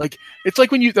 Like, it's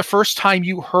like when the first time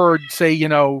you heard, say,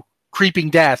 Creeping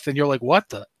Death, and you're like, what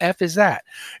the F is that?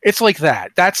 It's like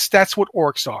that. That's what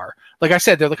orcs are. Like I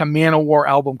said, they're like a Man of War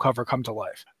album cover come to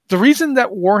life. The reason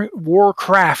that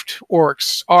Warcraft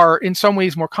orcs are in some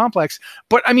ways more complex,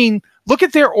 but I mean, look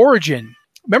at their origin.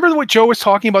 Remember what Joe was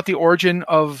talking about, the origin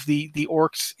of the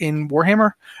orcs in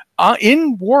Warhammer?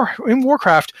 In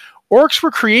Warcraft, orcs were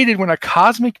created when a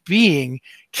cosmic being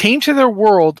came to their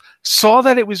world, saw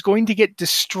that it was going to get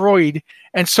destroyed,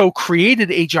 and so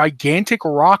created a gigantic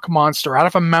rock monster out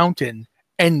of a mountain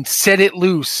and set it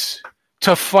loose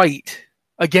to fight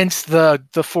against the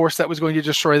force that was going to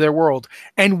destroy their world.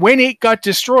 And when it got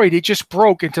destroyed, it just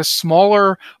broke into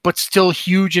smaller but still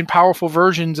huge and powerful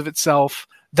versions of itself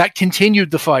that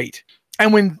continued the fight.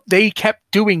 And when they kept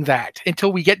doing that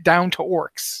until we get down to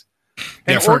orcs.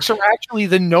 And orcs are actually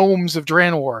the gnomes of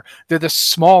Draenor. They're the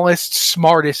smallest,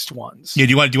 smartest ones. Yeah,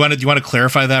 do you want to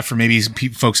clarify that for maybe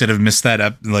folks that have missed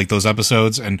that like those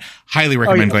episodes? And highly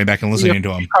recommend going back and listening to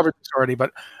them. We covered this already,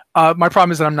 but my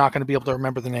problem is that I'm not going to be able to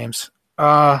remember the names.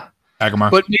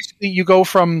 Agrimar. But basically, you go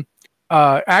from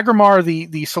Agrimar,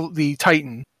 the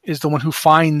Titan, is the one who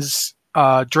finds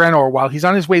Draenor while he's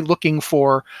on his way looking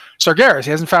for Sargeras. He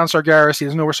hasn't found Sargeras. He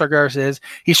doesn't know where Sargeras is.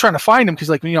 He's trying to find him because,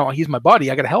 like, he's my buddy.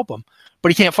 I got to help him, but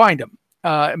he can't find him.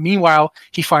 Meanwhile,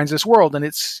 he finds this world, and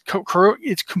it's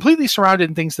completely surrounded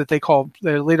in things that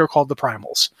they're later called the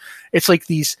Primals. It's like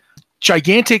these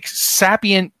gigantic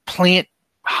sapient plant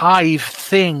hive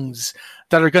things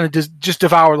that are going to just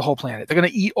devour the whole planet. They're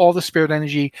going to eat all the spirit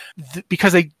energy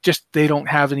because they don't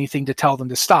have anything to tell them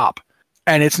to stop.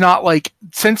 And it's not like,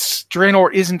 since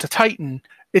Draenor isn't a Titan,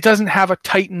 it doesn't have a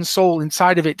Titan soul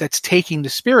inside of it that's taking the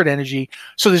spirit energy.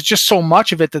 So there's just so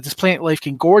much of it that this plant life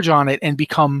can gorge on it and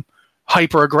become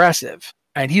hyper aggressive.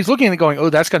 And he's looking at it going, oh,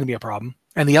 that's going to be a problem.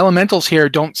 And the elementals here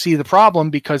don't see the problem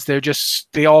because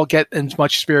they all get as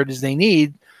much spirit as they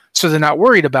need. So they're not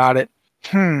worried about it.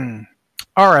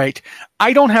 All right.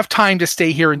 I don't have time to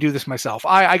stay here and do this myself.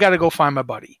 I got to go find my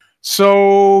buddy.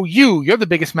 So you're the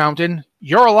biggest mountain.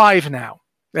 You're alive now.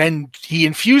 And he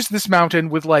infused this mountain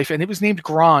with life, and it was named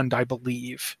Grond, I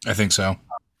believe. I think so.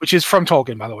 Which is from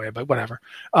Tolkien, by the way, but whatever.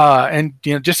 And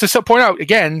just to point out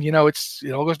again, it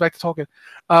all goes back to Tolkien.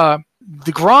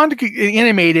 The Grond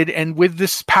animated, and with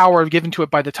this power given to it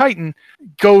by the Titan,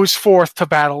 goes forth to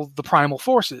battle the primal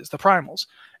forces, the primals,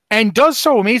 and does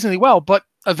so amazingly well. But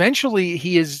eventually,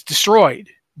 he is destroyed.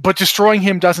 But destroying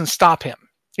him doesn't stop him.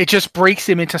 It just breaks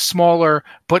him into smaller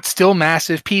but still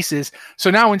massive pieces. So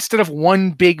now instead of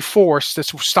one big force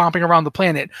that's stomping around the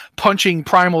planet, punching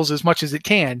primals as much as it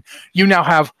can, you now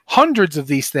have hundreds of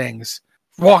these things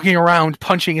walking around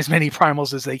punching as many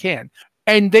primals as they can.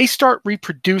 And they start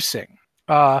reproducing.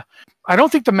 I don't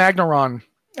think the Magnaron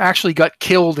actually got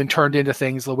killed and turned into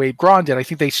things the way Grond did. I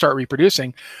think they start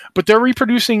reproducing. But they're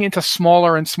reproducing into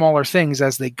smaller and smaller things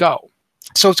as they go.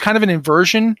 So it's kind of an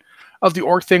inversion of the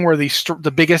orc thing where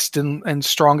the biggest and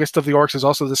strongest of the orcs is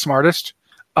also the smartest.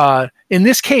 In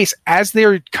this case, as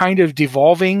they're kind of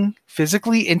devolving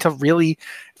physically into really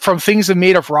from things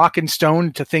made of rock and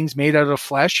stone to things made out of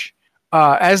flesh,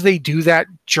 as they do that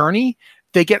journey,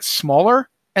 they get smaller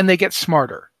and they get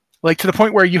smarter. Like to the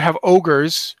point where you have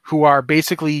ogres who are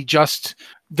basically just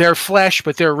their flesh,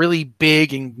 but they're really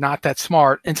big and not that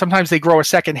smart. And sometimes they grow a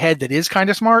second head that is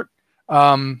kind of smart.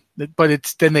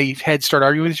 But then they heads start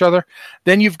arguing with each other.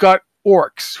 Then you've got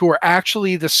orcs who are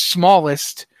actually the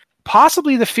smallest,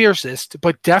 possibly the fiercest,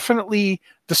 but definitely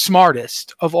the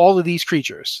smartest of all of these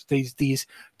creatures. These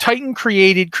Titan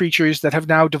created creatures that have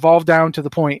now devolved down to the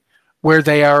point where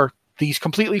they are these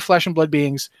completely flesh and blood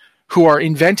beings who are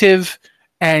inventive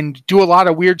and do a lot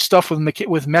of weird stuff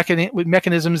with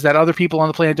mechanisms that other people on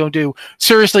the planet don't do.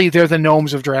 Seriously, they're the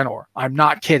gnomes of Draenor. I'm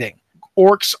not kidding.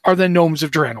 Orcs are the gnomes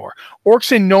of Draenor.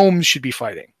 Orcs and gnomes should be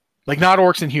fighting, like not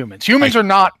orcs and humans. Humans are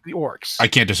not the orcs. I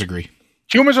can't disagree.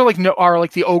 Humans are like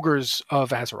the ogres of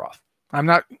Azeroth. I'm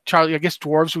not Charlie. I guess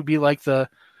dwarves would be like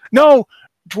dwarves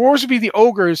would be the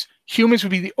ogres. Humans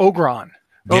would be the ogron.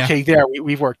 Yeah. Okay, there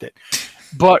we've worked it.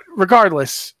 But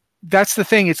regardless, that's the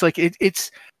thing. It's like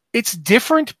it's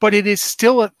different, but it is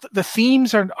still the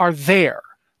themes are there.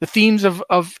 The themes of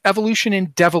evolution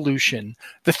and devolution,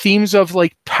 the themes of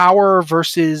like power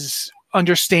versus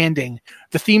understanding,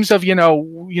 the themes of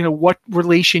what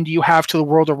relation do you have to the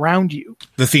world around you,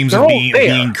 the themes of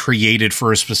being created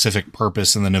for a specific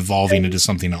purpose and then evolving into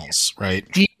something else,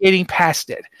 right? Deviating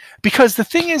past it, because the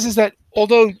thing is that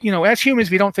although as humans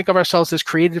we don't think of ourselves as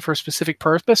created for a specific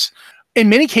purpose, in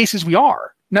many cases we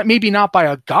are. Maybe not by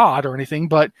a god or anything,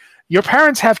 but your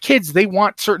parents have kids, they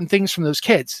want certain things from those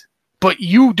kids. But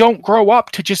you don't grow up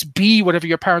to just be whatever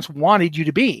your parents wanted you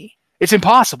to be. It's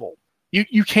impossible.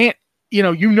 You can't,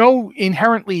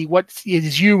 inherently what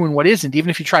is you and what isn't, even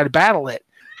if you try to battle it.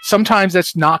 Sometimes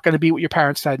that's not going to be what your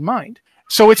parents had in mind.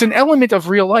 So it's an element of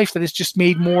real life that is just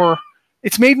made more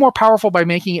powerful by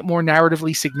making it more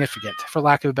narratively significant, for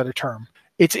lack of a better term.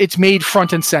 It's made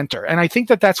front and center. And I think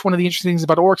that that's one of the interesting things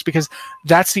about orcs, because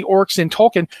that's the orcs in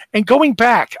Tolkien. And going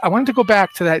back, I wanted to go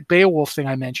back to that Beowulf thing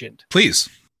I mentioned. Please.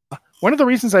 One of the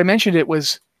reasons I mentioned it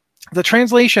was the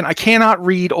translation. I cannot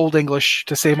read Old English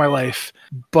to save my life,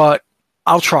 but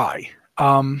I'll try.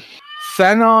 Thenon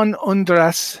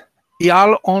undres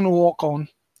ial on walkon,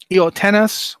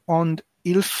 iotenas und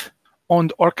ilf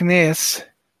und orknees,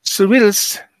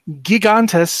 civils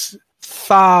gigantes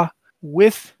tha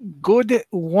with good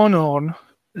wonor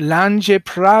lange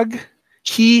prag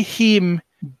ki him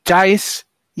dice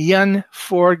yen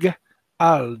forg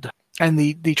ald. And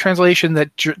the translation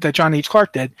that John H.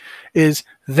 Clark did is,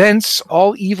 thence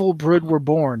all evil brood were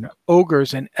born,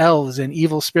 ogres and elves and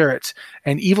evil spirits.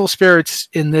 And evil spirits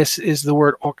in this is the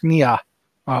word Orknia,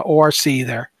 O-R-C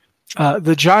there.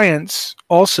 The giants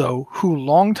also, who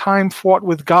long time fought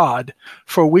with God,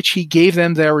 for which he gave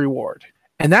them their reward.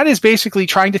 And that is basically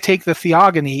trying to take the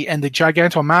theogony and the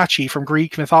gigantomachy from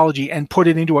Greek mythology and put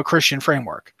it into a Christian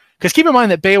framework. Because keep in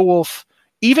mind that Beowulf,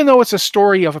 even though it's a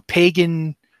story of a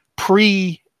pagan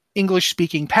pre-English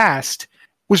speaking past,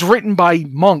 was written by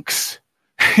monks.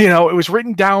 It was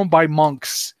written down by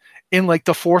monks in like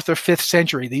the 4th or 5th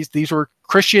century. These were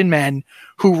Christian men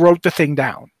who wrote the thing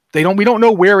down. We don't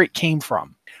know where it came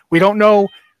from. We don't know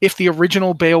if the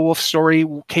original Beowulf story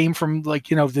came from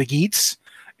the Geats.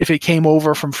 if it came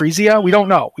over from Frisia. We don't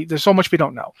know. There's so much we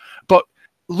don't know. But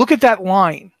look at that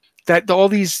line, that all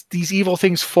these evil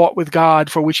things fought with God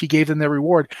for which he gave them their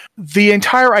reward. The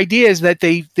entire idea is that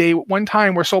they one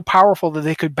time were so powerful that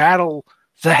they could battle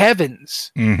the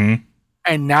heavens. Mm-hmm.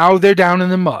 And now they're down in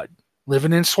the mud,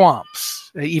 living in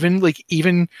swamps.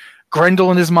 Even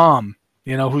Grendel and his mom,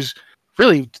 who's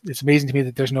really, it's amazing to me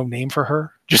that there's no name for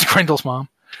her, just Grendel's mom.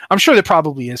 I'm sure there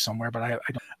probably is somewhere, but I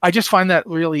don't. I just find that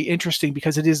really interesting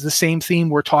because it is the same theme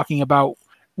we're talking about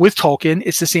with Tolkien.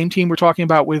 It's the same team we're talking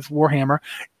about with Warhammer.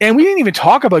 And we didn't even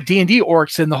talk about D&D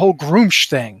Orcs and the whole Groomsh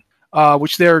thing,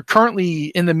 which they're currently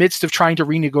in the midst of trying to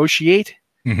renegotiate,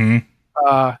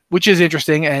 which is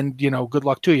interesting, and, good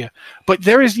luck to you. But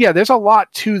there's a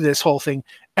lot to this whole thing.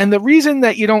 And the reason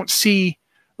that you don't see,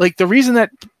 the reason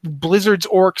that Blizzard's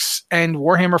Orcs and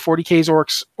Warhammer 40K's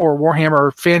Orcs or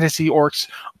Warhammer Fantasy Orcs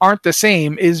aren't the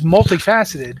same is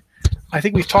multifaceted. I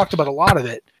think we've talked about a lot of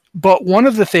it. But one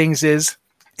of the things is,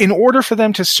 in order for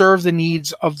them to serve the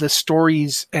needs of the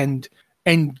stories and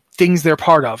things they're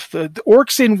part of, the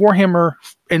Orcs in Warhammer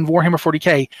and Warhammer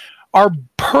 40K are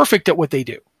perfect at what they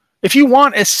do. If you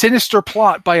want a sinister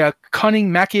plot by a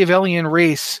cunning Machiavellian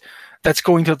race that's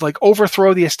going to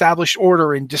overthrow the established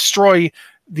order and destroy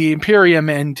the Imperium,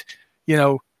 and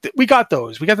we got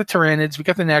those. We got the Tyranids, we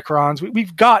got the Necrons,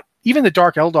 we've got even the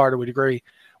Dark Eldar to a degree.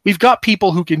 We've got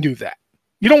people who can do that.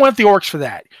 You don't want the Orcs for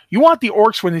that. You want the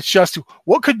Orcs when it's just,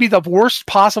 what could be the worst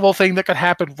possible thing that could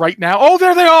happen right now? Oh,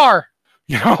 there they are.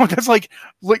 That's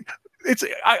it's.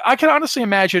 I can honestly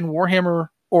imagine Warhammer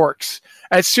Orcs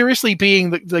as seriously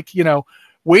being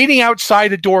waiting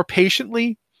outside a door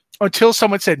patiently until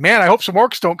someone said, man, I hope some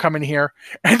Orcs don't come in here.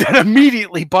 And then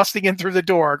immediately busting in through the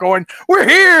door going, we're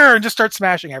here, and just start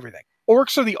smashing everything.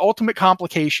 Orcs are the ultimate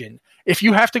complication. If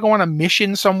you have to go on a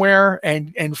mission somewhere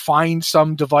and find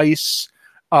some device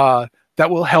that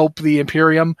will help the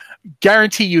Imperium,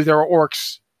 guarantee you there are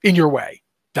Orcs in your way.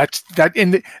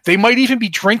 And they might even be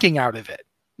drinking out of it.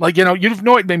 You don't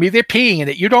know it. Maybe they're peeing in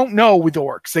it. You don't know with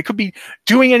Orcs. They could be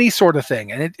doing any sort of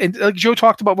thing. And like Joe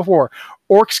talked about before,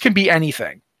 Orcs can be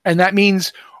anything. And that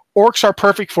means Orcs are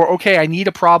perfect for, okay, I need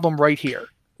a problem right here.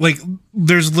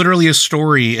 There's literally a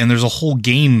story, and there's a whole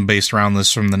game based around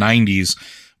this from the 90s,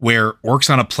 where Orcs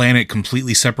on a planet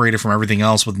completely separated from everything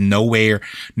else with no way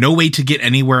to get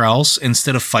anywhere else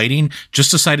instead of fighting, just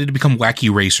decided to become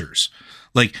wacky racers.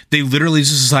 They literally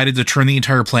just decided to turn the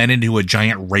entire planet into a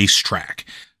giant racetrack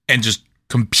and just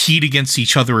compete against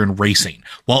each other in racing,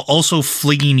 while also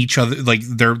flinging each other,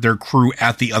 their crew,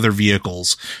 at the other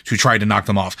vehicles to try to knock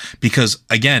them off. Because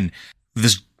again,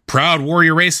 this proud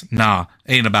warrior race,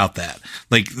 ain't about that.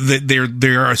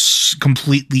 They're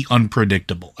completely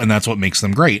unpredictable, and that's what makes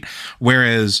them great.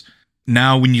 Whereas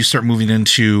now, when you start moving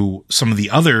into some of the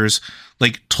others,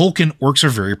 Tolkien Orcs are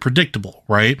very predictable,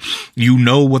 right? You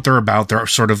know what they're about. They're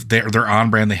they're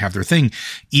on brand. They have their thing.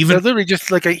 They're literally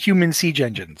just like a human siege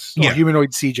engines, or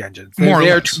humanoid siege engines. They're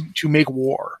there to make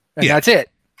war, and that's it.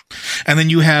 And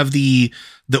then you have the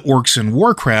Orcs in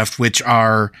Warcraft, which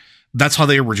are, that's how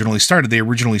they originally started. They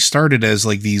originally started as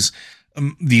these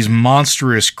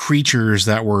monstrous creatures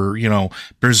that were,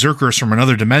 berserkers from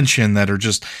another dimension that are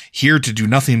just here to do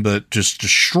nothing but just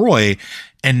destroy.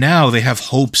 And now they have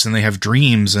hopes and they have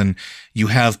dreams, and you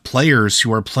have players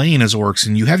who are playing as Orcs,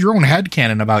 and you have your own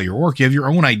headcanon about your Orc. You have your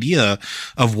own idea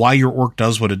of why your Orc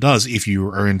does what it does. If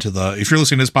you're listening to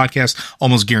this podcast,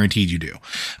 almost guaranteed you do.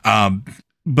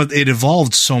 But it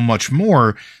evolved so much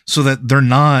more so that they're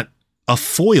not a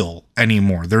foil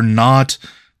anymore.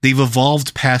 They've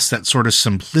evolved past that sort of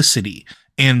simplicity,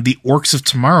 and the Orcs of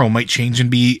tomorrow might change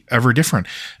and be ever different.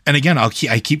 And again, I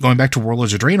keep going back to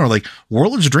Warlords of Draenor.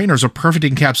 Warlords of Draenor is a perfect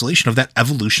encapsulation of that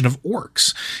evolution of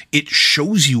Orcs. It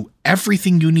shows you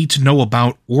everything you need to know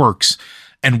about Orcs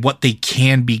and what they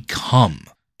can become.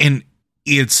 And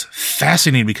it's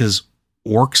fascinating because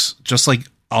Orcs, just like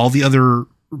all the other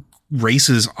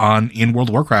races in World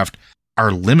of Warcraft,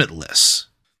 are limitless.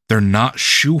 They're not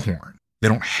shoehorned. They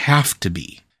don't have to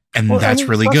be. And that's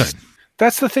really good.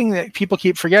 That's the thing that people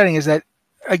keep forgetting, is that,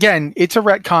 again, it's a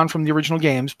retcon from the original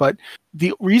games, but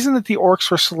the reason that the Orcs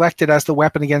were selected as the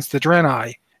weapon against the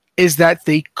Draenei is that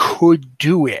they could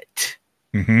do it.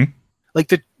 Mm-hmm.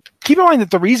 Keep in mind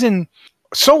that the reason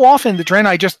so often the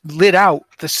Draenei just lit out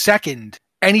the second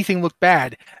anything looked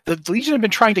bad. The Legion had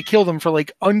been trying to kill them for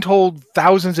untold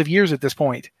thousands of years at this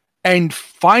point, and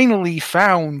finally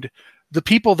found the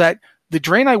people that the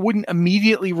Draenei wouldn't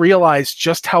immediately realize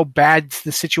just how bad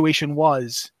the situation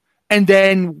was. And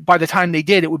then by the time they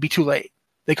did, it would be too late.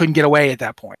 They couldn't get away at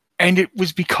that point. And it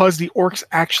was because the Orcs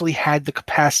actually had the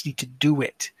capacity to do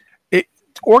it.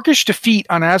 Orcish defeat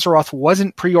on Azeroth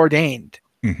wasn't preordained.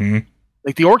 Mm-hmm.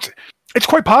 Like the Orcs, it's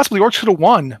quite possible the Orcs could have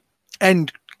won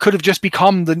and could have just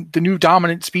become the new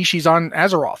dominant species on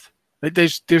Azeroth.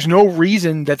 There's no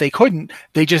reason that they couldn't.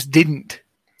 They just didn't.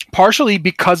 Partially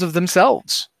because of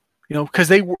themselves, because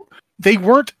they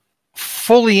weren't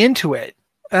fully into it.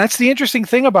 And that's the interesting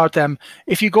thing about them.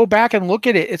 If you go back and look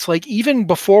at it, it's like even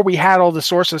before we had all the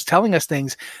sources telling us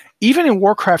things, even in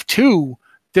Warcraft 2,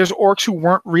 there's orcs who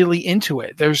weren't really into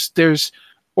it. There's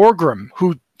Orgrim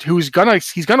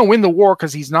he's gonna win the war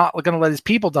because he's not gonna let his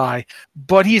people die,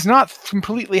 but he's not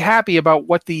completely happy about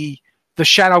what the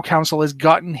Shadow Council has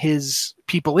gotten his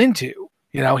people into.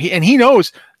 He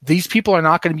knows these people are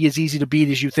not going to be as easy to beat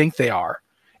as you think they are.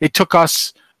 It took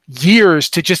us years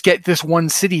to just get this one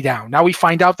city down. Now we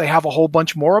find out they have a whole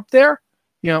bunch more up there.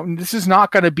 This is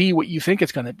not going to be what you think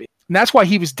it's going to be. And that's why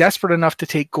he was desperate enough to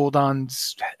take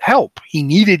Gul'dan's help. He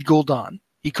needed Gul'dan.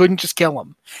 He couldn't just kill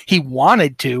him. He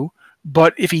wanted to,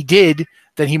 but if he did,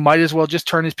 then he might as well just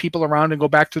turn his people around and go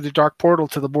back through the dark portal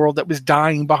to the world that was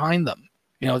dying behind them.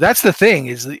 That's the thing,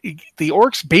 is the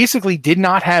Orcs basically did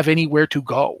not have anywhere to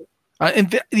go.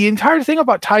 And the entire thing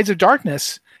about Tides of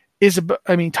Darkness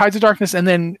Tides of Darkness and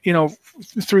then,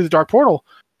 through the dark portal.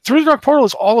 Through the dark portal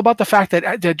is all about the fact that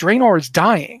Draenor is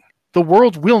dying. The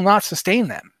world will not sustain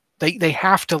them. They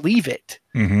have to leave it.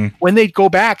 Mm-hmm. When they go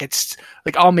back, it's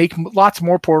like, I'll make lots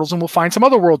more portals and we'll find some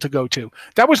other world to go to.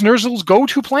 That was Ner'zhul's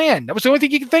go-to plan. That was the only thing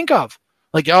he could think of.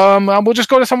 Like, we'll just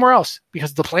go to somewhere else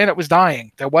because the planet was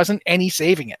dying. There wasn't any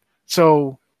saving it.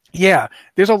 So, yeah,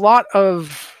 there's a lot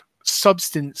of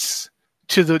substance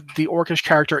to the Orcish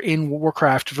character in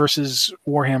Warcraft versus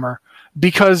Warhammer,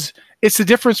 because it's the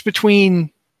difference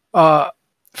between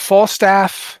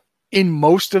Falstaff in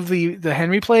most of the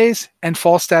Henry plays and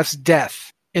Falstaff's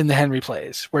death in the Henry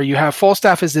plays, where you have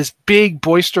Falstaff as this big,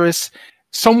 boisterous,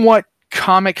 somewhat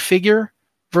comic figure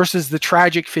versus the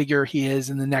tragic figure he is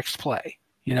in the next play.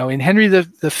 In Henry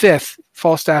V,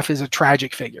 Falstaff is a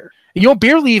tragic figure. And you'll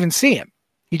barely even see him.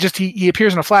 He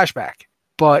appears in a flashback,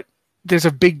 but there's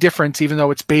a big difference, even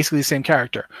though it's basically the same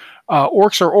character.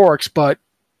 Orcs are orcs, but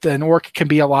an orc can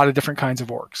be a lot of different kinds of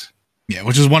orcs. Yeah,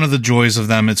 which is one of the joys of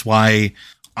them. It's why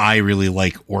I really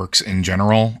like orcs in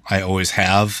general. I always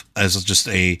have, as just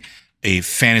a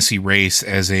fantasy race,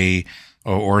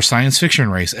 or a science fiction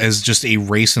race, as just a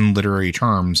race in literary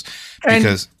terms.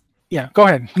 Because go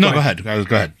ahead. Go ahead. Go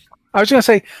ahead. I was going to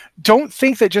say, don't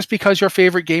think that just because your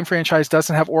favorite game franchise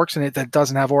doesn't have orcs in it, that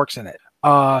doesn't have orcs in it.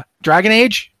 Dragon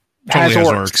Age totally has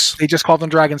orcs. They just call them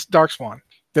Dragon's Darkspawn.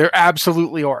 They're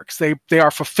absolutely orcs. They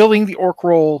are fulfilling the orc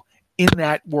role in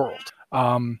that world.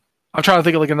 I'm trying to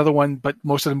think of another one, but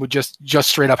most of them would just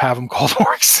straight up have them called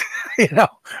orcs.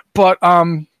 But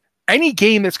any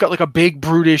game that's got a big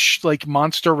brutish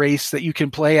monster race that you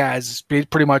can play as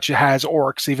pretty much has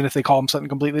orcs, even if they call them something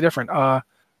completely different.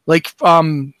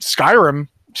 Skyrim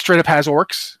straight up has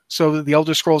orcs. So the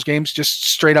Elder Scrolls games just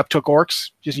straight up took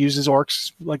orcs, just uses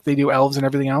orcs like they do elves and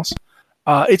everything else.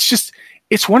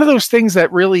 It's one of those things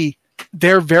that really,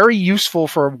 they're very useful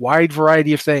for a wide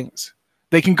variety of things.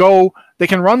 They can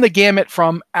run the gamut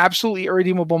from absolutely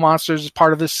irredeemable monsters as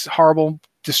part of this horrible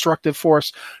destructive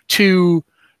force to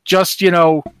just,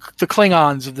 the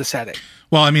Klingons of the setting.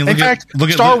 Well, I mean, in fact,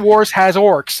 Star Wars has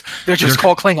orcs. They're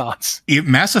called Klingons.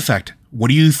 Mass Effect. What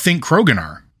do you think Krogan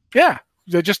are? Yeah,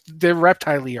 they're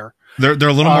reptilier. They're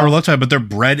a little more reptile, but they're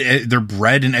bred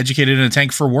and educated in a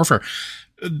tank for warfare.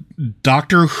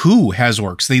 Doctor Who has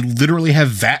orcs. They literally have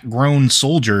vat-grown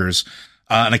soldiers,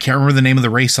 and I can't remember the name of the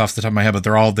race off the top of my head, but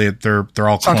they're all clones.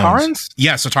 Sontarans?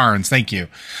 Yeah, Sontarans. Thank you.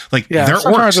 They're Sontarans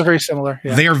orcs. Are very similar.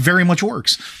 Yeah. They are very much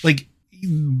orcs.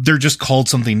 They're just called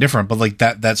something different, but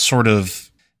that sort of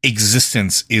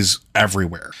existence is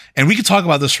everywhere. And we could talk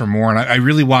about this for more. And I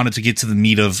really wanted to get to the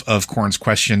meat of Corn's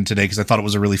question today, because I thought it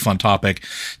was a really fun topic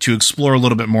to explore a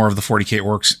little bit more of the 40K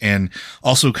orcs and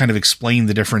also kind of explain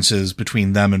the differences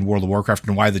between them and World of Warcraft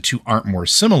and why the two aren't more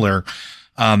similar.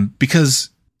 Because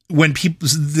when people,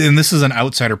 and this is an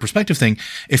outsider perspective thing,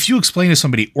 if you explain to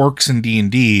somebody orcs in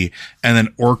D&D and then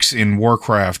orcs in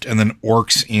Warcraft and then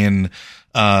orcs in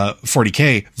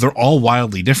 40K, they're all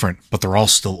wildly different, but they're all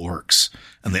still orcs.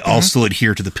 And they all still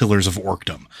adhere to the pillars of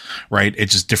orcdom, right?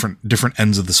 It's just different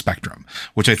ends of the spectrum,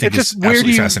 which I think is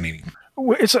absolutely fascinating.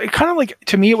 It's kind of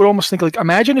to me, it would almost think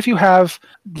imagine if you have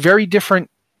very different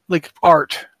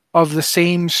art of the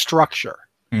same structure.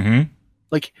 Mm-hmm.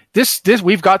 This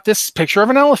we've got this picture of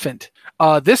an elephant.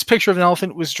 This picture of an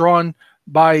elephant was drawn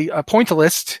by a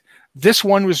pointillist. This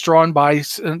one was drawn by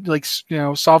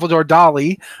Salvador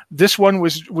Dali. This one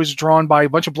was drawn by a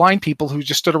bunch of blind people who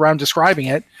just stood around describing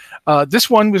it. This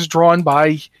one was drawn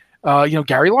by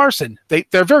Gary Larson.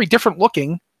 They're very different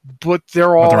looking, but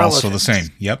they're all also the same.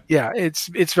 Yep. Yeah,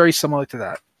 it's very similar to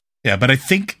that. Yeah, but I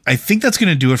think that's going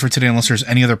to do it for today. Unless there's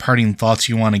any other parting thoughts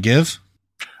you want to give.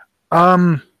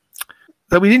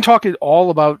 That we didn't talk at all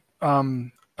about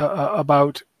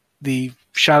the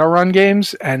Shadowrun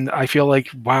games, and I feel like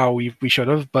we should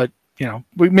have, but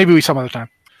maybe some other time.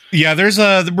 Yeah,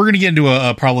 we're going to get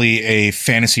into probably a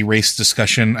fantasy race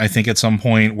discussion, I think, at some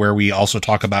point, where we also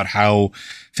talk about how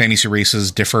fantasy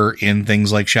races differ in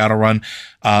things like Shadowrun.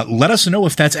 Let us know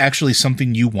if that's actually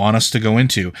something you want us to go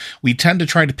into. We tend to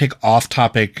try to pick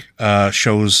off-topic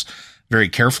shows very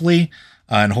carefully,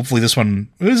 and hopefully this one,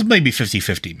 it was maybe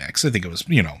 50-50 mix. I think it was,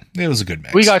 it was a good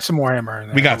mix. We got some Warhammer in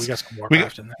there. We got some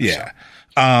Warcraft in there. Yeah. So.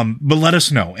 But let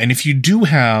us know. And if you do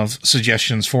have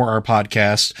suggestions for our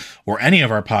podcast or any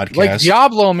of our podcasts, like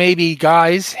Diablo, maybe,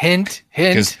 guys, hint.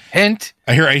 I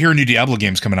hear a new Diablo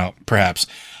game's coming out, perhaps.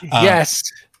 Yes.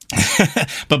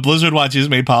 But Blizzard Watch is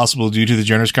made possible due to the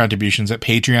generous contributions at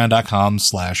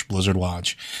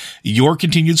patreon.com/BlizzardWatch. Your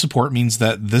continued support means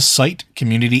that this site,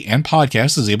 community, and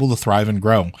podcast is able to thrive and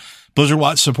grow. Blizzard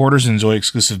Watch supporters enjoy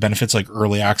exclusive benefits like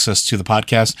early access to the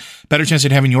podcast, better chance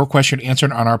at having your question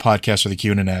answered on our podcast, or the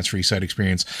Q&A ads-free site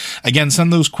experience. Again,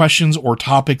 send those questions or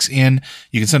topics in.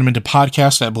 You can send them into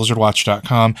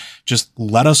podcast@blizzardwatch.com. Just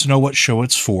let us know what show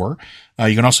it's for.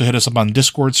 You can also hit us up on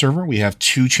Discord server. We have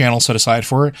 2 channels set aside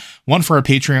for it. One for our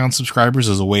Patreon subscribers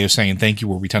as a way of saying thank you,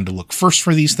 where we tend to look first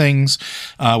for these things,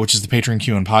 which is the Patreon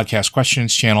Q and Podcast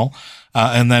Questions channel.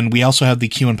 And then we also have the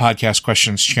Q and Podcast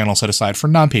Questions channel set aside for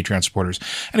non-Patreon supporters.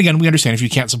 And again, we understand if you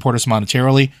can't support us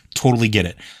monetarily, totally get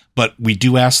it. But we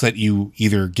do ask that you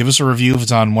either give us a review if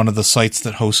it's on one of the sites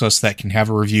that hosts us that can have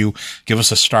a review, give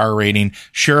us a star rating,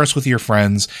 share us with your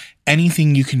friends.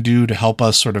 Anything you can do to help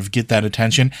us sort of get that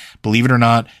attention, believe it or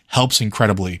not, helps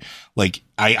incredibly. Like,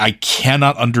 I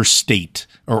cannot understate,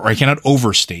 or I cannot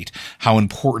overstate how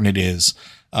important it is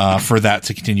for that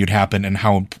to continue to happen, and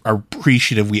how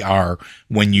appreciative we are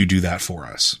when you do that for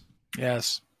us.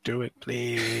 Yes, do it,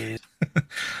 please.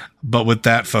 But with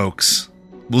that, folks,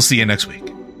 we'll see you next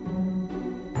week.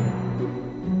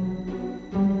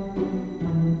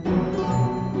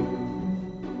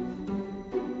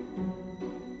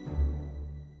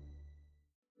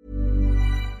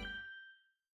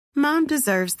 Mom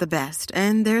deserves the best,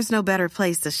 and there's no better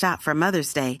place to shop for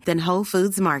Mother's Day than Whole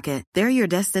Foods Market. They're your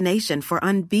destination for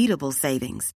unbeatable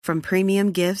savings, from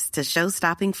premium gifts to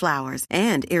show-stopping flowers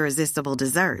and irresistible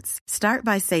desserts. Start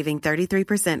by saving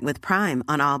 33% with Prime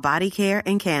on all body care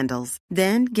and candles.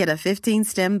 Then get a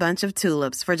 15-stem bunch of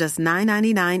tulips for just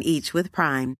 $9.99 each with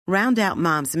Prime. Round out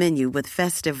Mom's menu with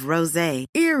festive rosé,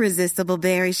 irresistible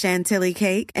berry chantilly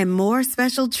cake, and more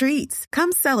special treats.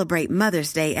 Come celebrate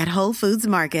Mother's Day at Whole Foods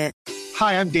Market.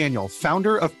 Hi, I'm Daniel,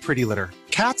 founder of Pretty Litter.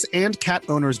 Cats and cat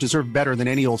owners deserve better than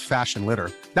any old-fashioned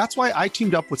litter. That's why I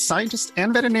teamed up with scientists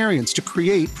and veterinarians to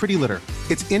create Pretty Litter.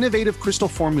 Its innovative crystal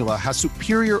formula has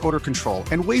superior odor control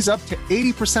and weighs up to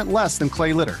 80% less than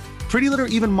clay litter. Pretty Litter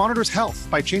even monitors health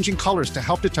by changing colors to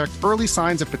help detect early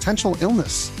signs of potential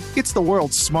illness. It's the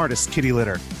world's smartest kitty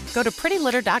litter. Go to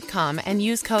prettylitter.com and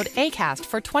use code ACAST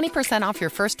for 20% off your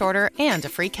first order and a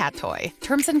free cat toy.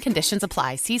 Terms and conditions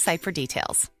apply. See site for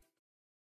details.